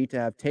opportunity to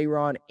have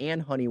Tehran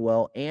and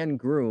Honeywell and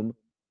Groom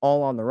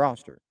all on the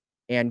roster.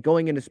 And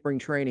going into spring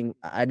training,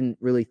 I didn't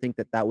really think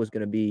that was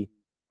going to be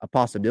a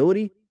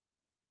possibility.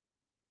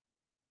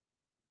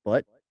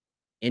 But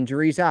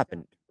injuries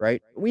happened,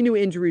 right? We knew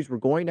injuries were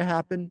going to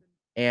happen,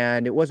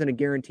 and it wasn't a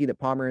guarantee that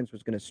Pomerantz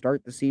was going to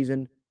start the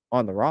season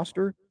on the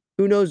roster.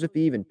 Who knows if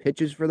he even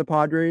pitches for the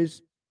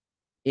Padres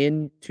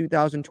in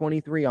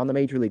 2023 on the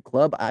Major League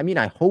Club? I mean,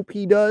 I hope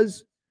he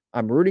does.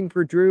 I'm rooting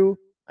for Drew.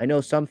 I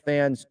know some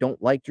fans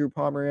don't like Drew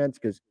Pomerantz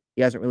because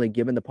he hasn't really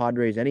given the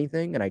Padres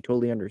anything, and I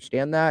totally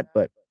understand that,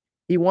 but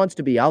he wants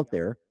to be out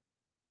there.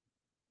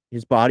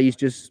 His body's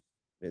just,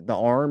 the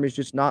arm is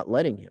just not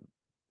letting him.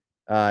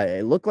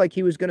 It looked like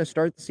he was going to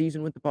start the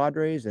season with the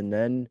Padres, and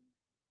then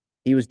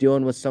he was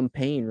dealing with some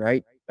pain,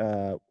 right?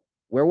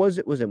 Where was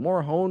it? Was it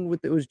Morahone?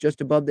 It was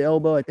just above the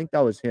elbow. I think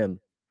that was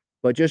him.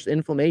 But just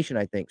inflammation,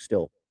 I think,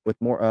 still with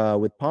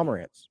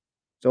Pomerantz.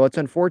 So it's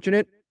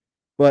unfortunate.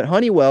 But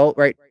Honeywell,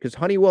 right? Because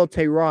Honeywell,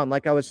 Tehran,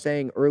 like I was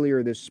saying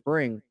earlier this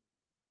spring,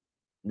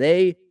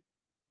 there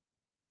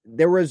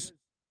was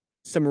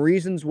some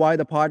reasons why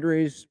the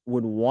Padres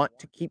would want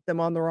to keep them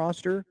on the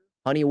roster.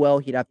 Honeywell,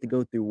 he'd have to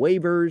go through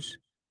waivers.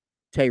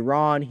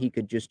 Tehran, he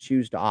could just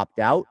choose to opt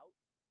out,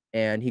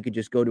 and he could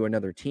just go to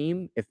another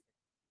team if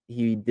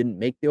he didn't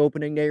make the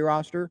opening day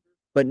roster.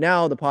 But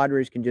now the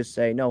Padres can just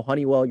say, no,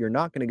 Honeywell, you're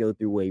not going to go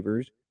through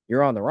waivers.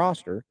 You're on the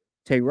roster.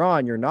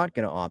 Tehran, you're not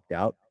going to opt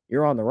out.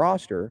 You're on the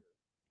roster.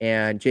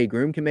 And Jay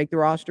Groom can make the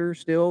roster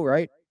still,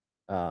 right?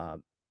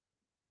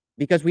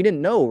 Because we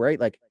didn't know, right?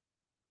 Like,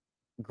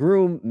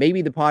 Groom,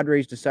 maybe the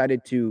Padres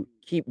decided to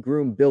keep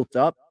Groom built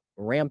up,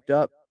 ramped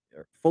up,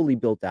 or fully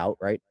built out,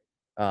 right?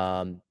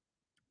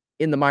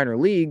 In the minor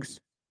leagues,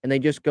 and they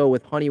just go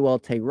with Honeywell,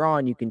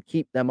 Tehran. You can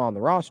keep them on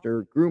the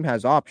roster. Groom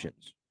has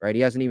options, right?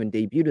 He hasn't even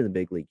debuted in the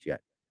big leagues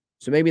yet.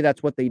 So maybe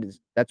that's what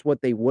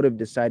they would have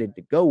decided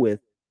to go with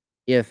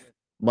if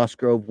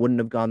Musgrove wouldn't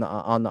have gone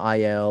on the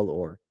IL,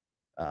 or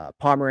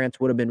Pomerantz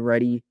would have been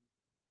ready,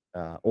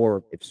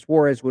 or if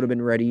Suarez would have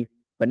been ready.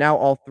 But now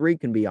all three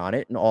can be on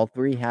it, and all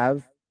three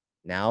have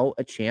now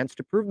a chance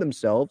to prove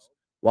themselves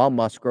while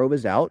Musgrove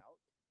is out.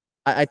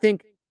 I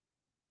think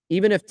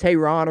even if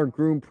Tehran or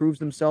Groom proves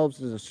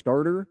themselves as a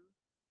starter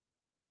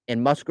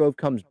and Musgrove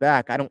comes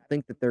back, I don't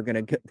think that they're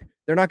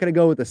not going to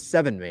go with a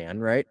 7-man,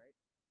 right?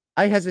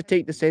 I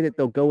hesitate to say that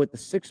they'll go with the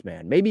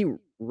 6-man. Maybe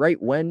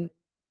right when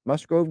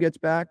Musgrove gets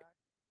back,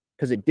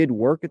 because it did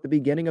work at the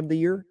beginning of the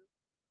year.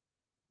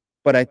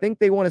 But I think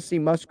they want to see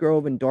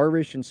Musgrove and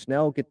Darvish and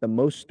Snell get the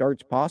most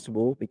starts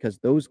possible because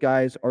those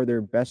guys are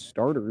their best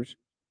starters.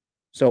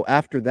 So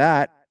after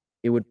that,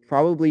 it would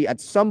probably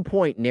at some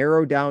point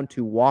narrow down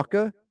to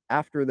Waka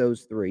after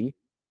those three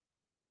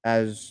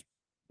as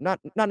not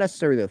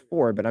necessarily the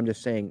 4, but I'm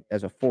just saying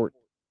as a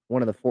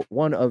one of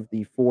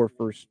the 4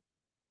 first,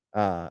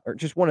 or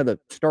just one of the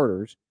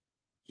starters.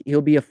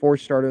 He'll be a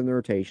 4th starter in the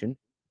rotation,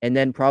 and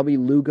then probably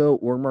Lugo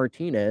or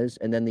Martinez,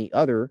 and then the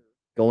other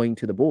going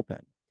to the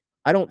bullpen.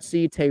 I don't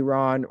see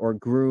Tehran or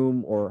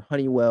Groom or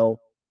Honeywell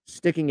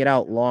sticking it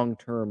out long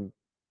term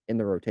in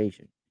the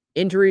rotation.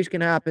 Injuries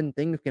can happen,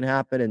 things can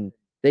happen, and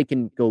they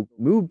can go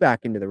move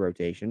back into the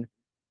rotation,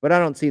 but I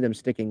don't see them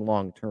sticking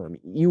long term.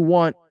 You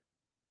want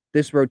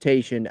this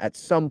rotation at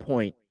some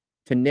point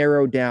to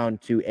narrow down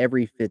to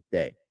every 5th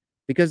day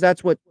because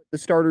that's what the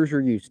starters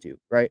are used to,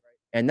 right?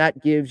 And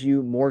that gives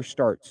you more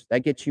starts.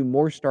 That gets you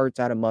more starts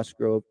out of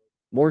Musgrove,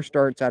 more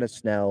starts out of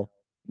Snell,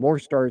 more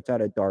starts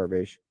out of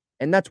Darvish.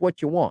 And that's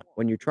what you want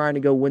when you're trying to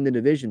go win the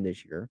division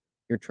this year.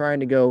 You're trying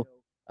to go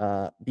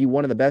be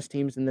one of the best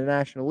teams in the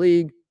National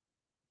League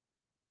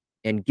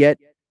and get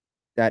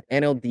that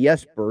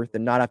NLDS berth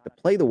and not have to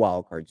play the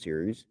wild card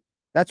series.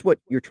 That's what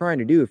you're trying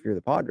to do if you're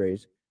the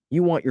Padres.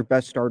 You want your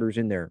best starters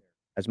in there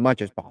as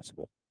much as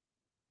possible,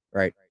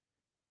 right?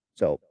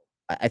 So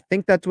I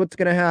think that's what's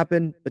going to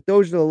happen, but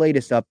those are the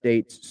latest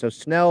updates. So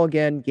Snell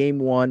again, game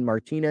 1,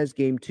 Martinez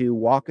game 2,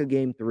 Waka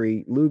game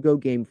 3, Lugo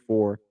game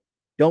 4.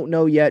 Don't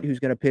know yet who's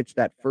going to pitch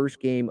that first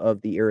game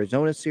of the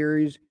Arizona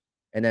series,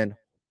 and then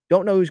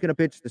don't know who's going to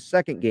pitch the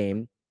second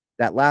game,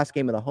 that last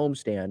game of the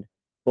homestand,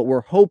 but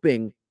we're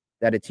hoping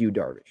that it's Yu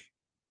Darvish.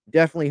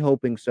 Definitely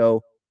hoping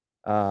so.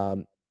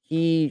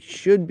 He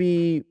should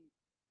be.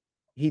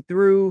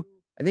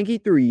 I think he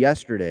threw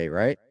yesterday,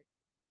 right?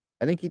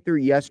 I think he threw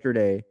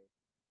yesterday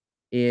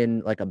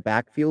in like a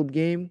backfield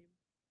game.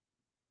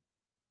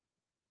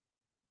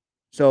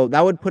 So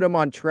that would put him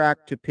on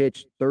track to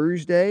pitch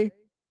Thursday,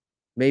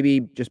 maybe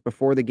just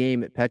before the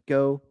game at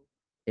Petco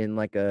in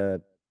like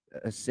a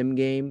sim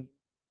game.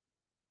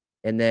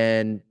 And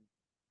then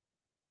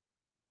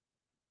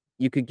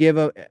you could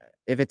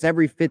if it's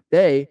every 5th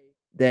day,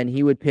 then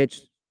he would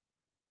pitch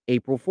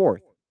April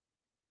 4th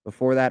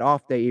before that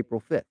off day,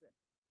 April 5th.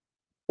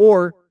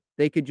 Or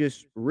they could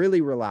just really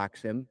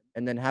relax him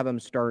and then have him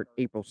start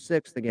April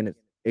 6th again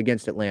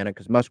against Atlanta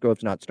because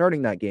Musgrove's not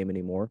starting that game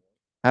anymore.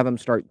 Have him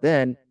start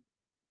then,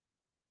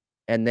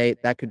 and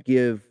that could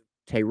give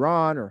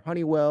Tehran or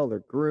Honeywell or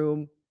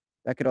Groom,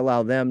 that could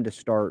allow them to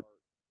start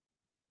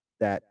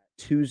that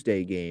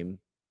Tuesday game.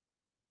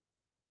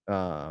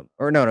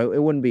 Or no,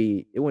 it wouldn't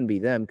be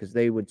them because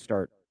they would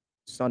start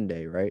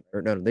Sunday, right?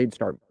 Or no, they'd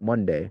start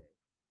Monday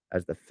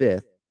as the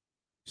 5th.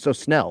 So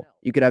Snell,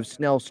 you could have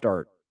Snell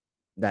start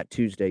that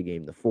Tuesday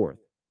game, the 4th.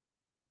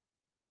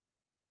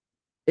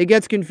 It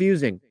gets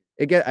confusing.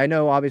 I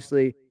know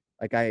obviously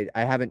like I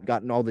haven't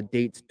gotten all the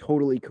dates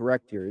totally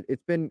correct here.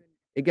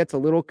 It gets a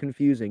little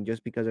confusing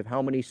just because of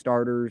how many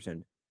starters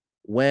and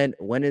when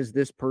is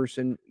this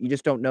person, you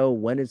just don't know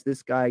when is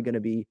this guy going to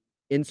be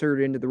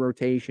inserted into the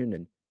rotation,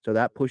 and so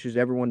that pushes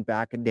everyone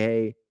back a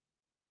day.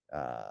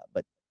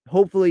 But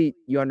hopefully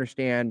you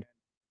understand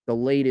the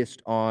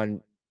latest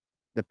on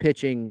the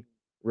pitching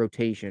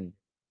rotation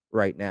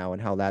right now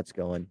and how that's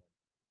going.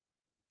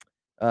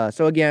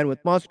 So again,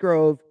 with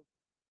Musgrove,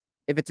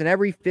 if it's an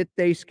every 5th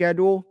day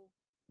schedule,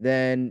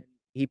 then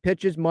he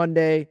pitches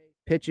Monday,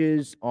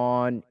 pitches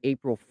on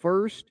April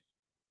 1st,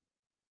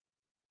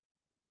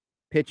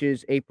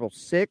 pitches April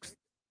 6th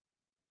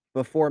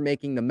before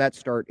making the Mets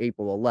start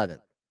April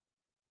 11th.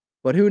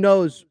 But who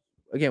knows?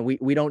 Again,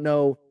 we don't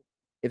know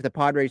if the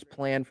Padres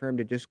plan for him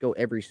to just go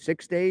every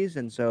 6 days,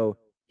 and so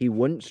he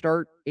wouldn't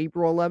start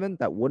April 11th.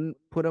 That wouldn't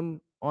put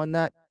him on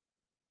that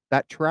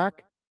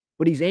track,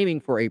 but he's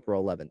aiming for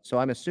April 11th. So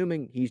I'm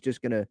assuming he's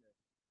just going to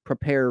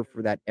prepare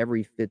for that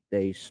every 5th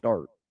day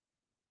start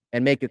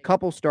and make a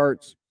couple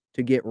starts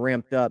to get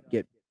ramped up,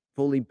 get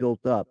fully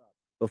built up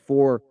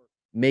before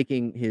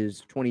making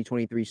his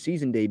 2023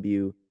 season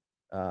debut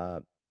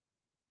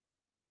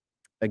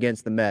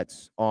against the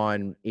Mets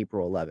on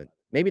April 11th.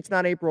 Maybe it's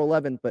not April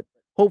 11th, but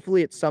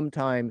hopefully it's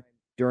sometime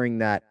during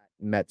that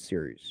Mets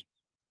series.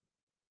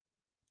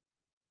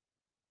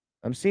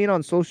 I'm seeing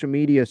on social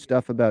media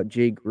stuff about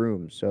Jay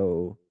Groom.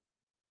 So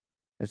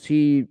has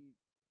he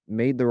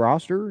made the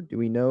roster? Do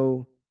we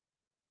know?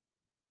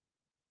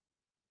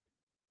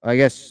 I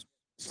guess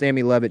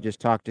Sammy Levitt just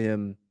talked to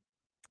him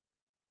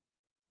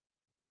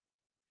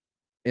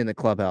in the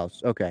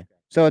clubhouse. Okay.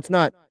 So it's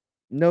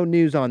no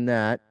news on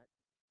that.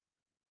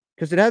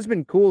 Because it has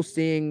been cool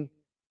seeing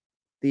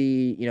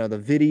the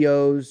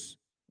videos,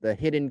 the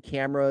hidden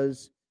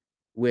cameras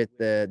with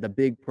the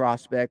big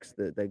prospects,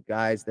 the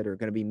guys that are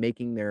going to be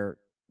making their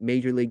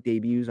major league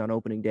debuts on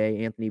opening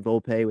day. Anthony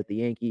Volpe with the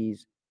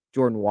Yankees,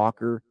 Jordan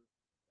Walker.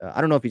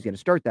 I don't know if he's going to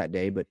start that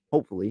day, but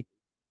hopefully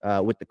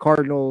with the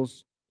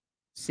Cardinals,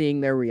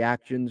 seeing their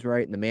reactions,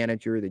 right, and the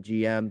manager, the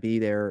GM be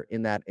there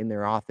in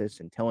their office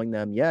and telling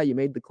them, yeah, you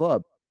made the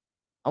club.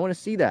 I want to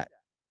see that.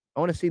 I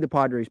want to see the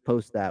Padres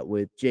post that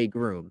with Jay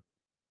Groom.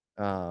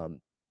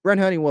 Brent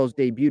Honeywell's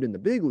debuted in the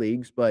big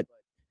leagues, but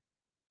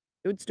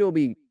it would still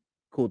be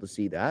cool to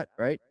see that,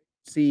 right?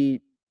 See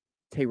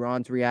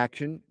Tehran's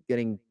reaction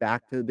getting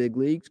back to the big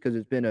leagues, because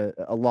it's been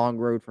a long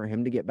road for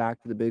him to get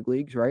back to the big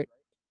leagues, right?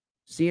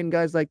 Seeing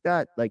guys like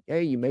that, like,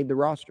 hey, you made the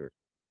roster.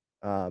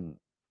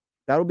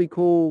 That'll be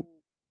cool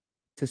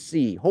to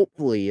see,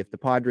 hopefully, if the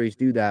Padres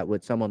do that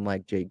with someone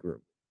like Jay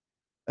Groom.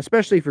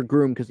 Especially for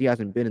Groom, because he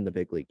hasn't been in the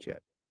big leagues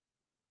yet.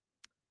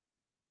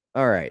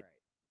 All right.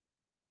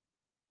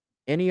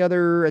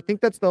 I think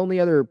that's the only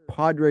other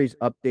Padres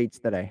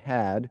updates that I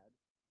had.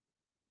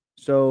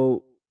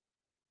 So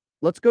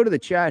let's go to the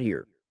chat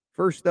here.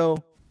 First, though,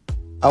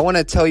 I want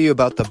to tell you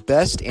about the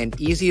best and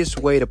easiest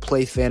way to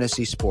play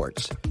fantasy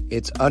sports.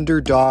 It's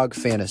Underdog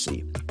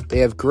Fantasy. They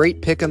have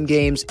great pick'em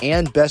games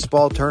and best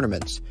ball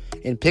tournaments.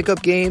 In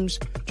pick'em games,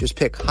 just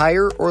pick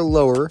higher or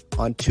lower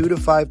on 2 to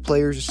 5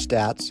 players'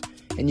 stats,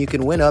 and you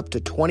can win up to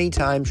 20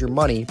 times your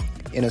money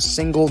in a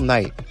single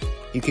night.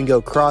 You can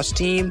go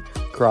cross-team,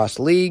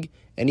 cross-league,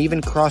 and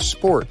even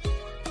cross-sport.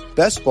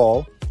 Best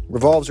ball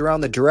revolves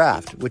around the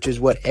draft, which is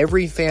what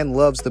every fan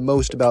loves the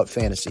most about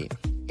fantasy,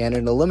 and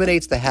it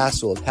eliminates the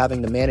hassle of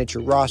having to manage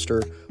your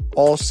roster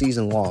all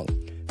season long,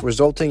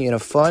 resulting in a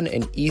fun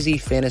and easy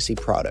fantasy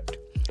product.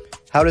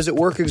 How does it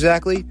work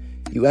exactly?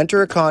 You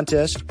enter a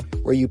contest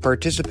where you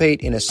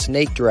participate in a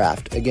snake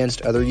draft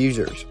against other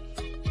users.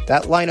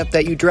 That lineup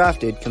that you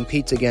drafted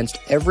competes against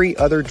every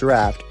other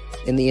draft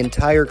in the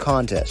entire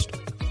contest.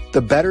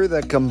 The better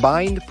the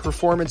combined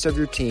performance of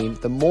your team,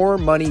 the more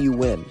money you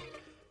win.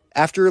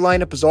 After your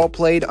lineup is all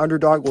played,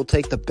 Underdog will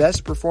take the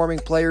best performing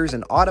players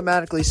and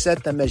automatically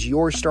set them as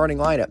your starting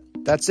lineup.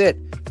 That's it.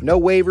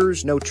 No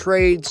waivers, no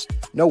trades,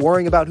 no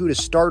worrying about who to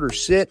start or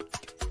sit.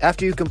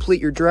 After you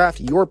complete your draft,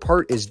 your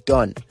part is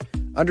done.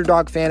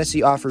 Underdog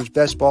Fantasy offers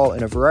best ball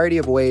in a variety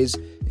of ways,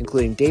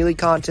 including daily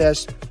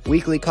contests,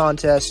 weekly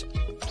contests,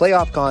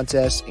 playoff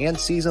contests, and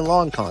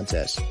season-long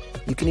contests.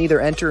 You can either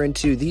enter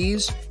into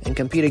these and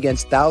compete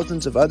against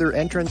thousands of other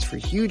entrants for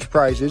huge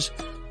prizes,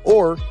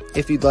 or,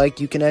 if you'd like,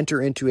 you can enter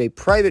into a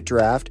private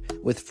draft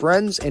with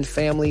friends and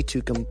family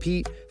to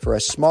compete for a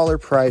smaller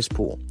prize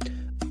pool.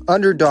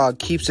 Underdog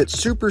keeps it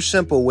super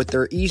simple with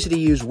their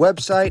easy-to-use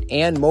website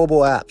and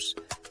mobile apps.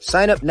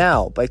 Sign up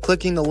now by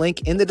clicking the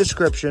link in the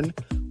description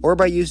or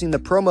by using the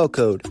promo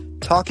code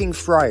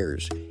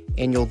TALKINGFRIARS,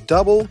 and you'll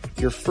double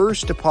your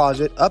first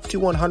deposit up to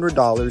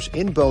 $100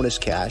 in bonus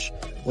cash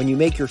when you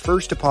make your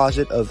first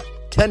deposit of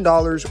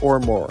 $10 or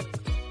more.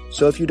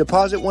 So if you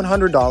deposit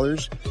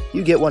 $100,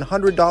 you get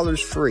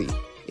 $100 free.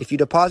 If you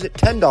deposit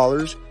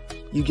 $10,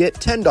 you get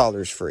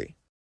 $10 free.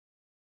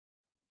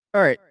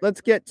 all right,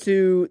 let's get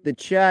to the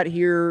chat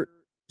here.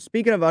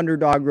 Speaking of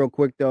Underdog real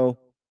quick, though,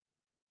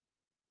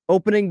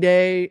 opening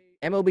day,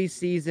 MLB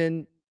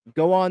season,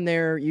 go on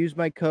there, use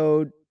my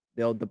code.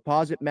 They'll they'll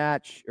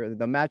match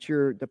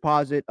your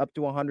deposit up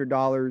to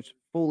 $100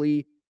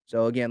 fully.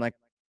 So again, like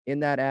in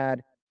that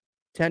ad,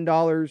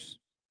 $10.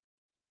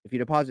 If you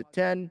deposit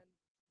 10,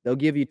 they'll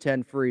give you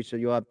 10 free, so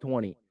you'll have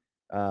 20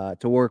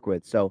 to work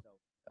with. So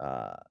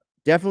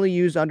definitely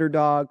use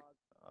Underdog.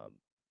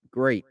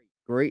 Great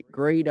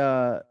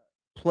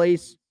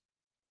place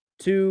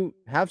to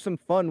have some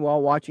fun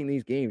while watching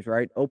these games,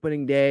 right?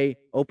 Opening day,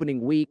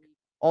 opening week,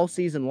 all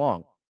season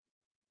long.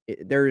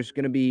 There's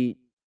going to be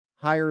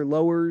higher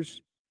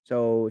lowers.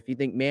 So if you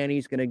think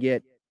Manny's going to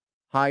get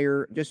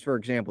higher, just for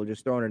example,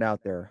 just throwing it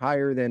out there,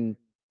 higher than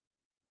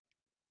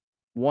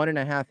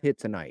 1.5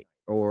 hits a night,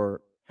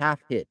 or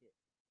half a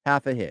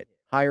hit,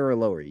 higher or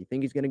lower. You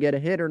think he's going to get a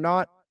hit or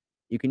not?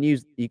 You can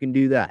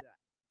do that.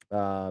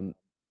 I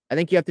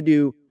think you have to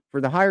do, for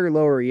the higher or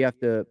lower, you have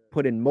to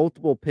put in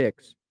multiple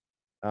picks.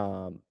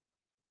 And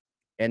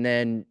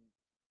then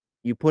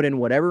you put in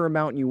whatever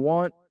amount you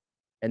want.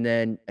 And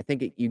then I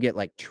think you get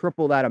like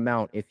triple that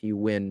amount if you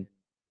win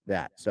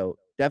that. So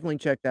definitely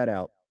check that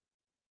out.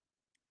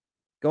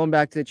 Going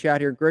back to the chat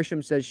here,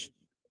 Devin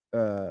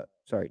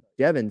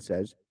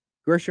says,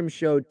 Grisham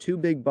showed 2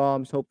 big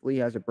bombs. Hopefully he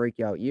has a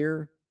breakout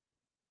year.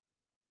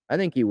 I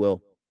think he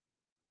will.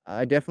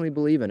 I definitely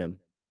believe in him.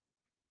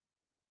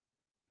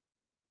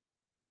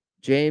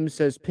 James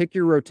says, pick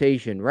your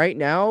rotation. Right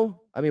now,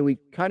 I mean, we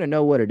kind of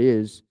know what it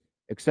is,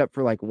 except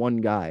for like one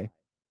guy.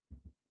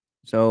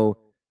 So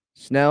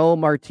Snell,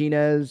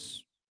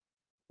 Martinez,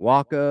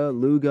 Waka,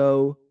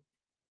 Lugo.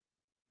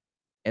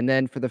 And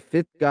then for the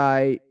 5th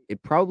guy,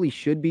 it probably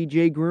should be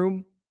Jay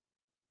Groom.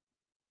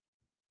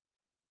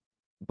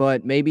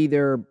 But maybe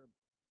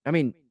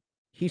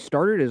he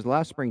started his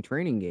last spring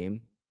training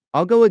game.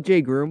 I'll go with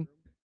Jay Groom.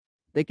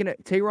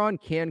 Tehran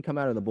can come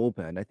out of the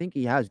bullpen. I think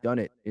he has done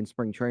it in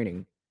spring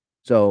training.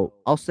 So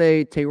I'll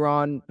say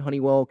Tehran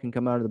Honeywell can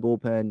come out of the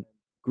bullpen.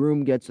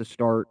 Groom gets a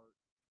start.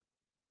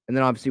 And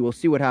then obviously we'll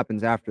see what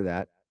happens after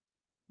that.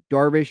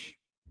 Darvish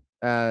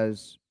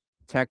as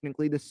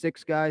technically the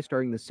sixth guy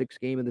starting the sixth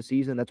game of the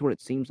season. That's what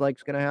it seems like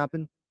is going to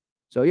happen.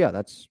 So yeah,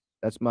 that's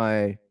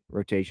my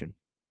rotation.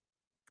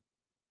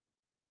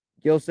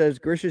 Gil says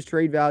Grish's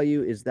trade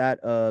value is that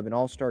of an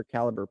all-star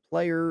caliber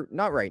player.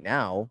 Not right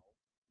now.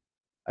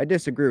 I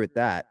disagree with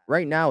that.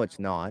 Right now it's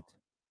not.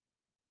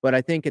 But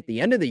I think at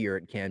the end of the year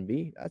it can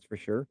be. That's for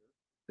sure.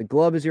 The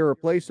glove is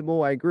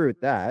irreplaceable. I agree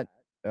with that.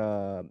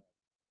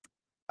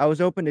 I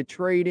was open to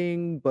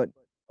trading, but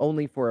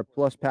only for a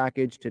plus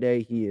package.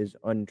 Today he is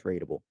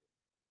untradeable.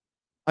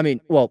 I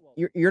mean, well,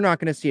 you're not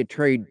going to see a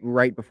trade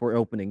right before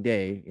opening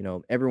day. You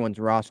know, everyone's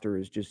roster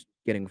is just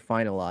getting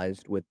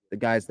finalized with the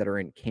guys that are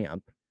in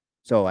camp.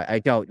 So I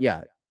doubt,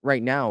 yeah,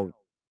 right now,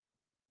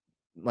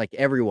 like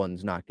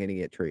everyone's not going to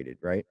get traded,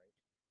 right?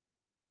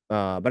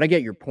 But I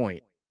get your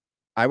point.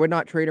 I would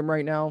not trade him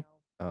right now.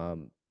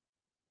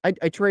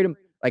 I trade him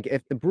like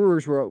if the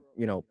Brewers were,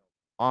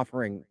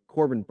 offering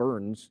Corbin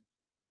Burns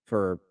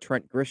for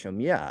Trent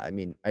Grisham. Yeah, I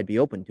mean, I'd be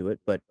open to it,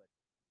 but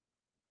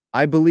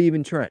I believe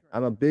in Trent.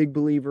 I'm a big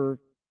believer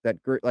that,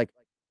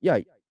 yeah,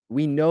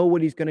 we know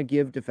what he's going to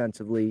give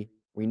defensively.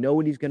 We know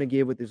what he's going to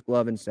give with his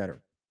glove and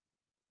center.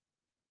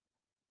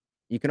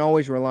 You can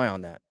always rely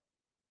on that.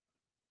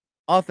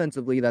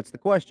 Offensively, that's the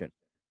question.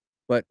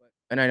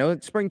 And I know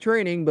it's spring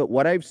training, but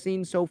what I've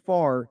seen so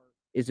far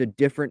is a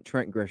different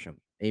Trent Grisham,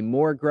 a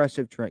more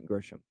aggressive Trent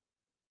Grisham,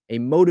 a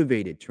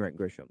motivated Trent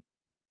Grisham.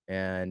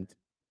 And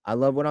I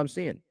love what I'm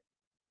seeing.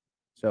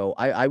 So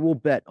I will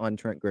bet on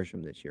Trent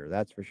Grisham this year.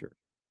 That's for sure.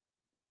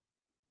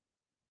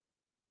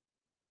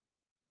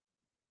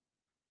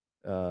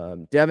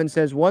 Devin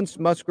says, once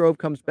Musgrove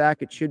comes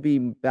back, it should be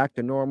back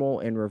to normal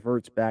and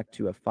reverts back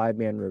to a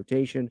 5-man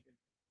rotation.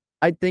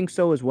 I think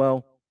so as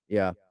well.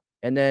 Yeah.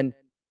 And then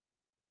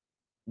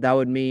that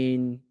would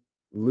mean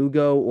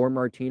Lugo or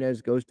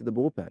Martinez goes to the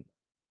bullpen.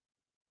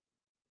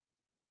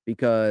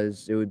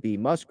 Because it would be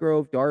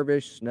Musgrove,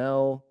 Darvish,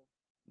 Snell,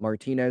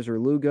 Martinez or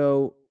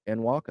Lugo,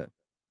 and Waka.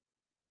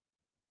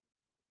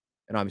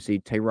 And obviously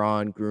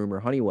Tehran, Groom, or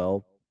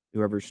Honeywell,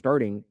 whoever's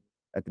starting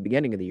at the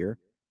beginning of the year,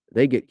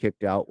 they get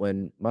kicked out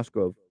when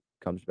Musgrove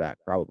comes back,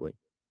 probably.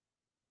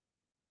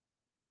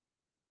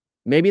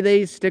 Maybe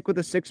they stick with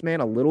the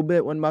 6-man a little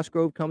bit when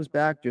Musgrove comes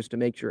back just to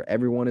make sure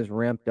everyone is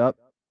ramped up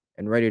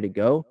and ready to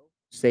go.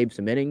 Save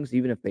some innings,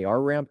 even if they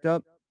are ramped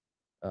up.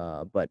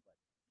 But,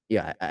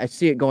 yeah, I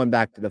see it going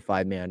back to the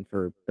 5-man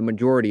for the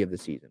majority of the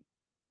season.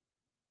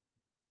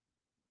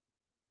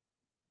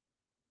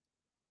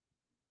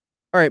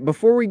 All right,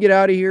 before we get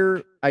out of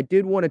here, I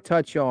did want to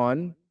touch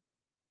on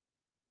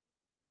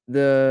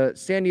the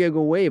San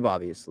Diego Wave,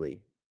 obviously.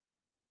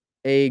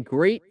 A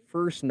great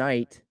first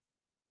night.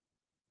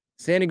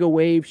 San Diego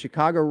Wave,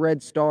 Chicago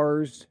Red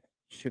Stars,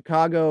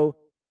 Chicago,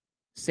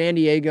 San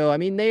Diego. I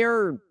mean, they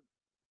are,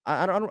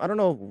 I don't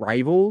know,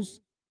 rivals,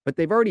 but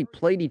they've already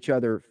played each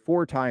other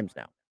 4 times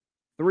now.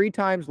 3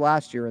 times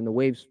last year in the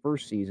Wave's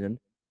first season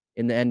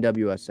in the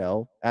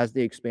NWSL as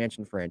the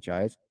expansion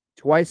franchise,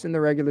 twice in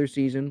the regular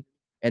season,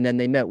 and then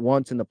they met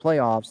once in the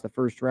playoffs, the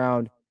first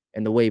round,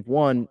 and the Wave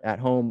won at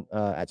home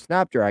at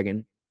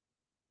Snapdragon.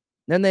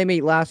 Then they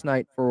meet last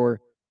night for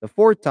the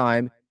 4th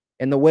time,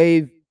 and the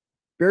Wave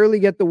barely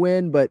get the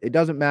win, but it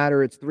doesn't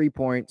matter. It's 3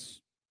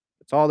 points.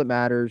 That's all that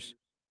matters.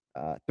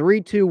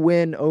 3-2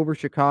 win over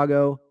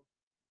Chicago.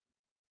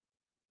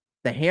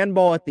 The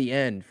handball at the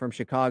end from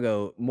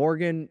Chicago,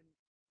 Morgan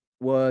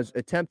was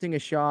attempting a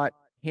shot,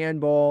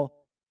 handball,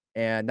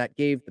 and that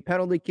gave the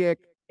penalty kick,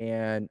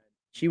 and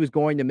she was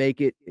going to make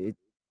it.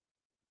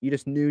 You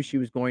just knew she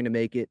was going to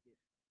make it.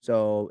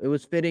 So it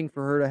was fitting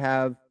for her to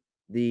have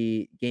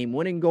the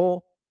game-winning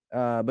goal.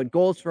 But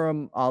goals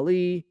from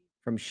Ali,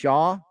 from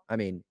Shaw, I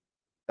mean,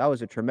 that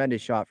was a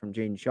tremendous shot from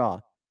Jane Shaw.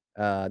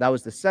 That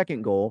was the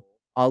second goal.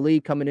 Ali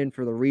coming in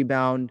for the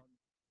rebound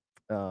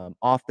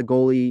off the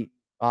goalie,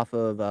 off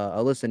of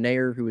Alyssa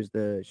Nair, who was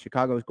the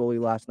Chicago's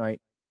goalie last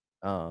night.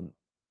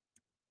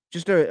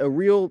 Just a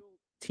real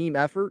team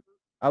effort,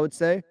 I would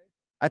say.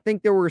 I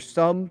think there were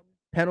some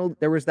penalty.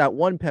 There was that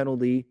one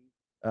penalty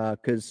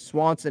because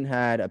Swanson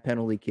had a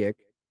penalty kick,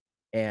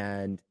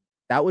 and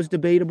that was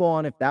debatable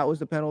on if that was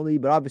the penalty,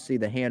 but obviously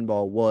the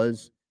handball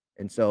was,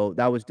 and so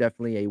that was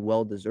definitely a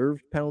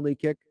well-deserved penalty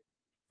kick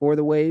for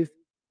the Wave.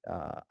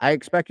 I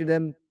expected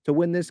them to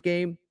win this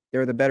game.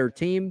 They're the better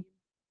team,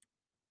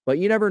 but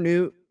you never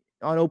knew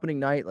on opening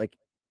night, like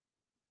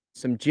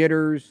some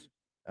jitters,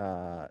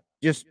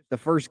 just the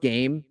first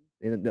game.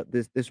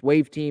 This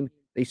Wave team,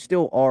 they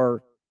still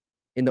are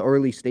in the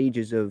early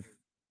stages of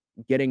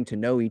getting to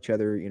know each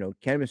other,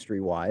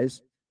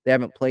 chemistry-wise. They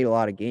haven't played a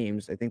lot of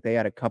games. I think they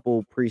had a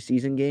couple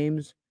preseason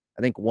games.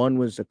 I think one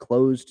was a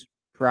closed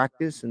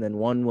practice, and then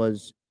one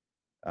was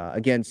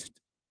against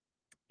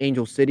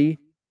Angel City.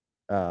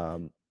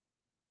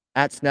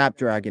 at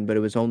Snapdragon, but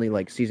it was only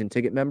like season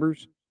ticket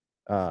members.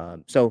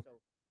 So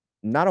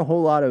not a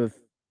whole lot of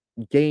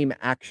game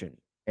action.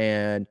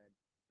 And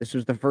this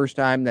was the first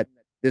time that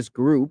this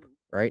group,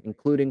 right,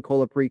 including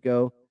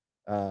Colaprico,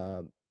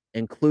 uh,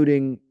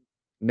 including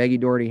Maggie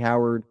Doherty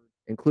Howard,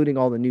 including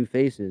all the new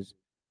faces,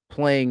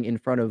 playing in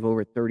front of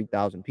over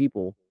 30,000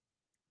 people.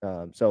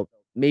 So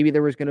maybe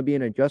there was going to be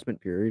an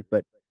adjustment period,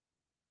 but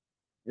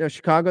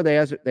Chicago, they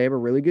have a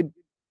really good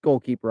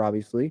goalkeeper.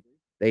 Obviously,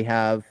 they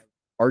have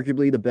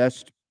arguably the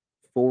best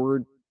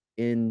forward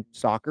in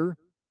soccer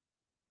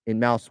in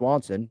Mal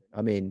Swanson.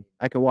 I mean,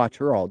 I could watch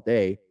her all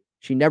day.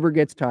 She never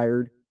gets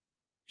tired.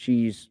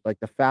 She's like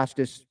the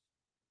fastest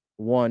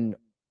one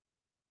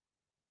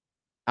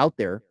out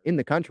there in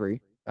the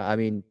country. I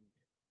mean,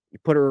 you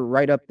put her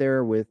right up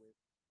there with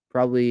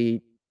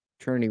probably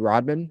Trinity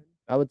Rodman,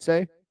 I would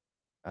say.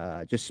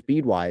 Just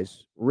speed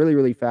wise, really,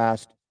 really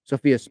fast.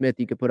 Sophia Smith,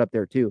 you could put up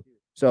there too.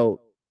 So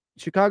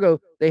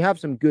Chicago, they have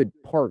some good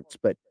parts,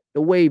 but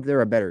the Wave,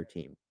 they're a better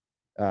team.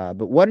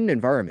 But what an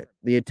environment.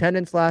 The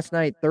attendance last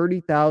night,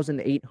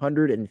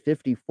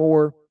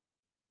 30,854.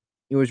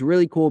 It was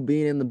really cool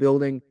being in the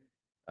building,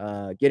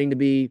 getting to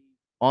be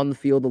on the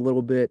field a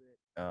little bit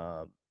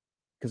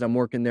because I'm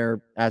working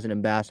there as an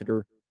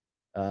ambassador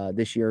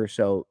this year.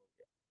 So,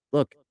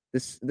 look,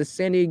 this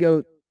San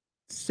Diego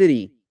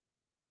city,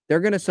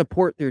 they're going to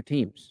support their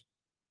teams.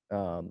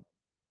 Um,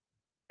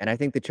 and I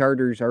think the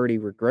Chargers already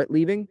regret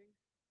leaving,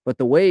 but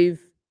the Wave,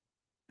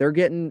 they're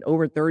getting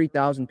over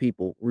 30,000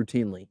 people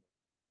routinely,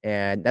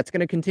 and that's going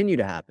to continue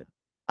to happen.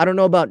 I don't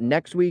know about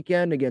next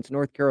weekend against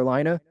North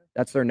Carolina.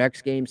 That's their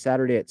next game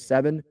Saturday at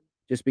 7,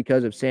 just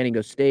because of San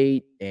Diego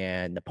State,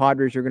 and the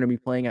Padres are going to be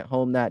playing at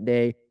home that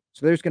day.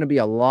 So there's going to be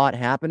a lot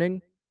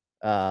happening.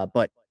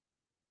 But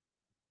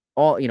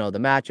all, the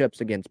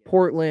matchups against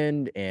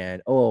Portland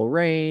and OL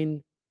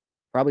Reign,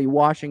 probably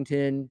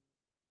Washington,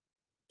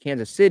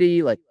 Kansas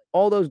City, like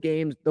all those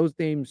teams,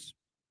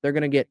 they're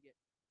going to get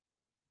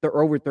they're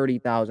over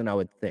 30,000, I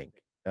would think.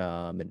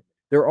 And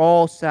they're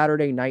all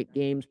Saturday night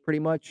games, pretty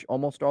much,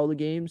 almost all the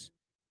games.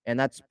 And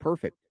that's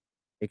perfect.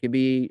 It could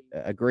be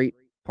a great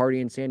party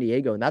in San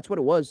Diego. And that's what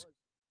it was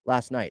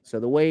last night. So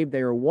the Wave,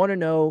 they are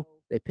 1-0.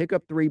 They pick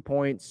up 3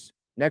 points.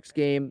 Next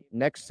game,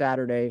 next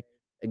Saturday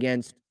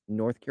against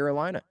North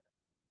Carolina.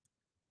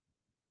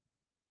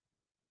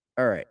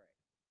 All right.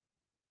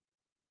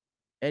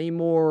 Any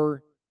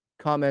more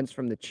comments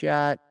from the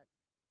chat?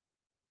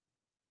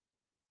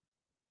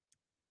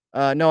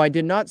 No, I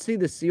did not see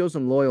the Seals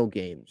and Loyal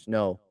games.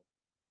 No,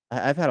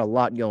 I've had a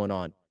lot going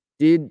on.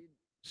 Did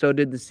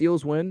the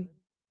Seals win?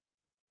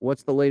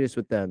 What's the latest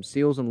with them?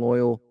 Seals and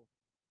Loyal.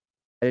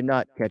 I did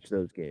not catch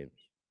those games.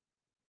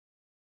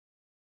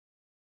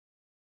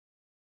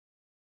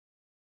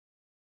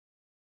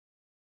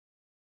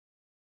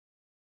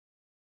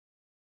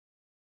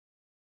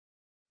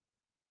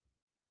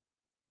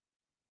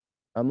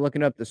 I'm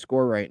looking up the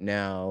score right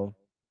now.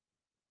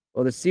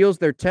 Well, the Seals,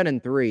 they're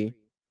 10-3.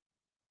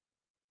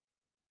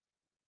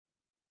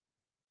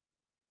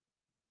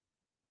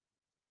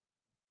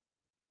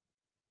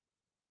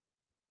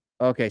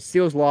 Okay,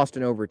 Seals lost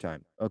in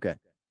overtime. Okay.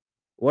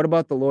 What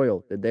about the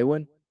Loyal? Did they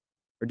win?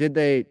 Or did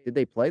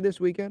they play this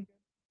weekend?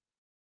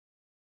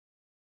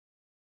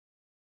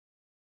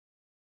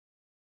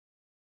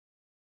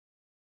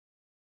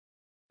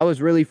 I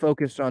was really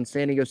focused on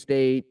San Diego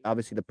State,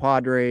 obviously the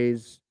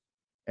Padres,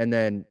 and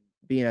then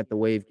being at the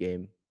Wave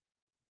game.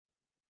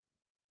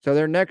 So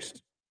the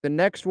next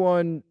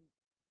one,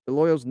 the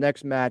Loyals'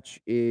 next match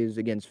is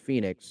against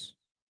Phoenix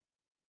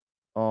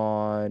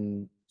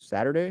on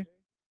Saturday.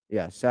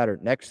 Yeah,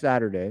 next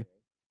Saturday.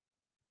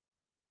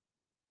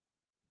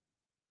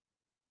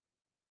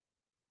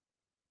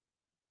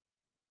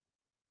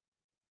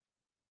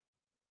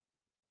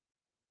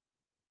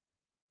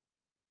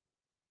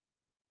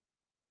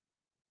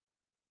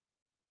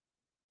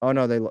 Oh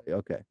no,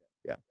 okay.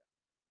 Yeah.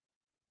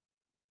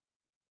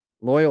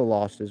 Loyal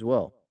lost as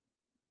well.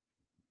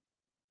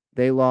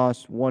 They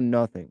lost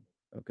 1-0.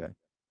 Okay.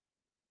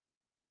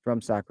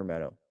 From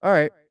Sacramento. All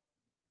right.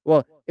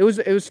 Well, it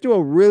was still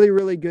a really,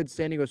 really good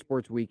San Diego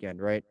sports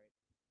weekend, right?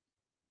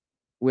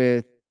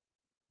 With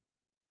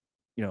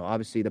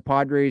obviously the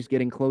Padres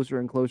getting closer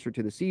and closer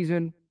to the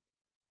season,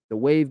 the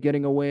Wave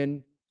getting a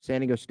win,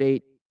 San Diego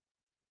State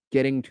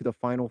getting to the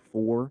Final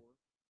Four.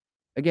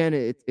 Again,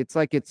 it's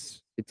like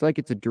it's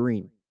a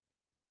dream.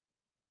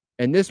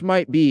 And this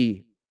might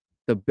be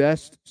the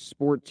best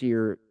sports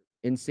year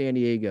in San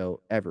Diego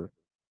ever.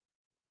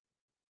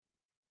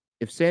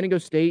 If San Diego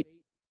State,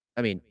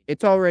 I mean,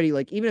 it's already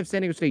like, even if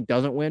San Diego State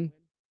doesn't win,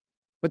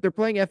 but they're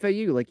playing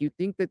FAU, like you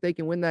think that they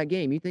can win that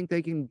game. You think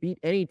they can beat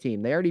any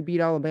team. They already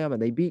beat Alabama.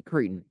 They beat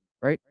Creighton,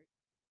 right?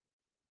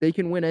 They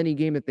can win any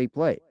game that they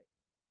play,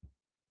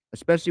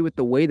 especially with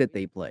the way that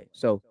they play.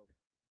 So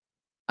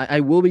I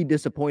will be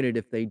disappointed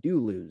if they do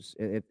lose,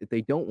 if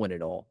they don't win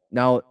it all.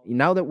 Now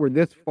that we're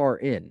this far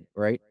in,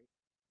 right?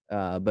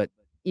 But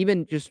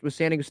even just with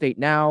San Diego State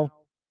now,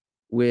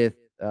 with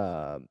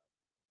the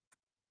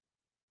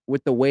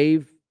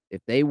Wave,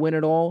 If they win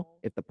it all,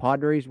 if the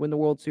Padres win the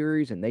World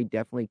Series, and they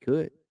definitely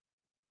could,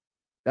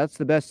 that's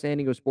the best San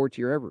Diego sports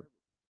year ever.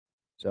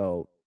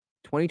 So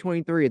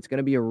 2023, it's going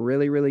to be a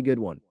really, really good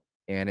one.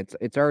 And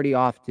it's already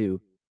off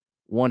to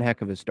one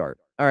heck of a start.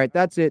 All right,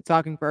 that's it.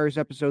 Talking Friars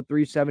episode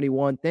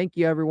 371. Thank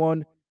you,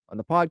 everyone, on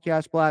the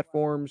podcast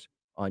platforms,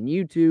 on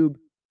YouTube,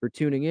 for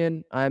tuning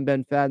in. I'm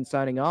Ben Fadden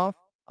signing off.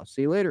 I'll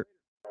see you later.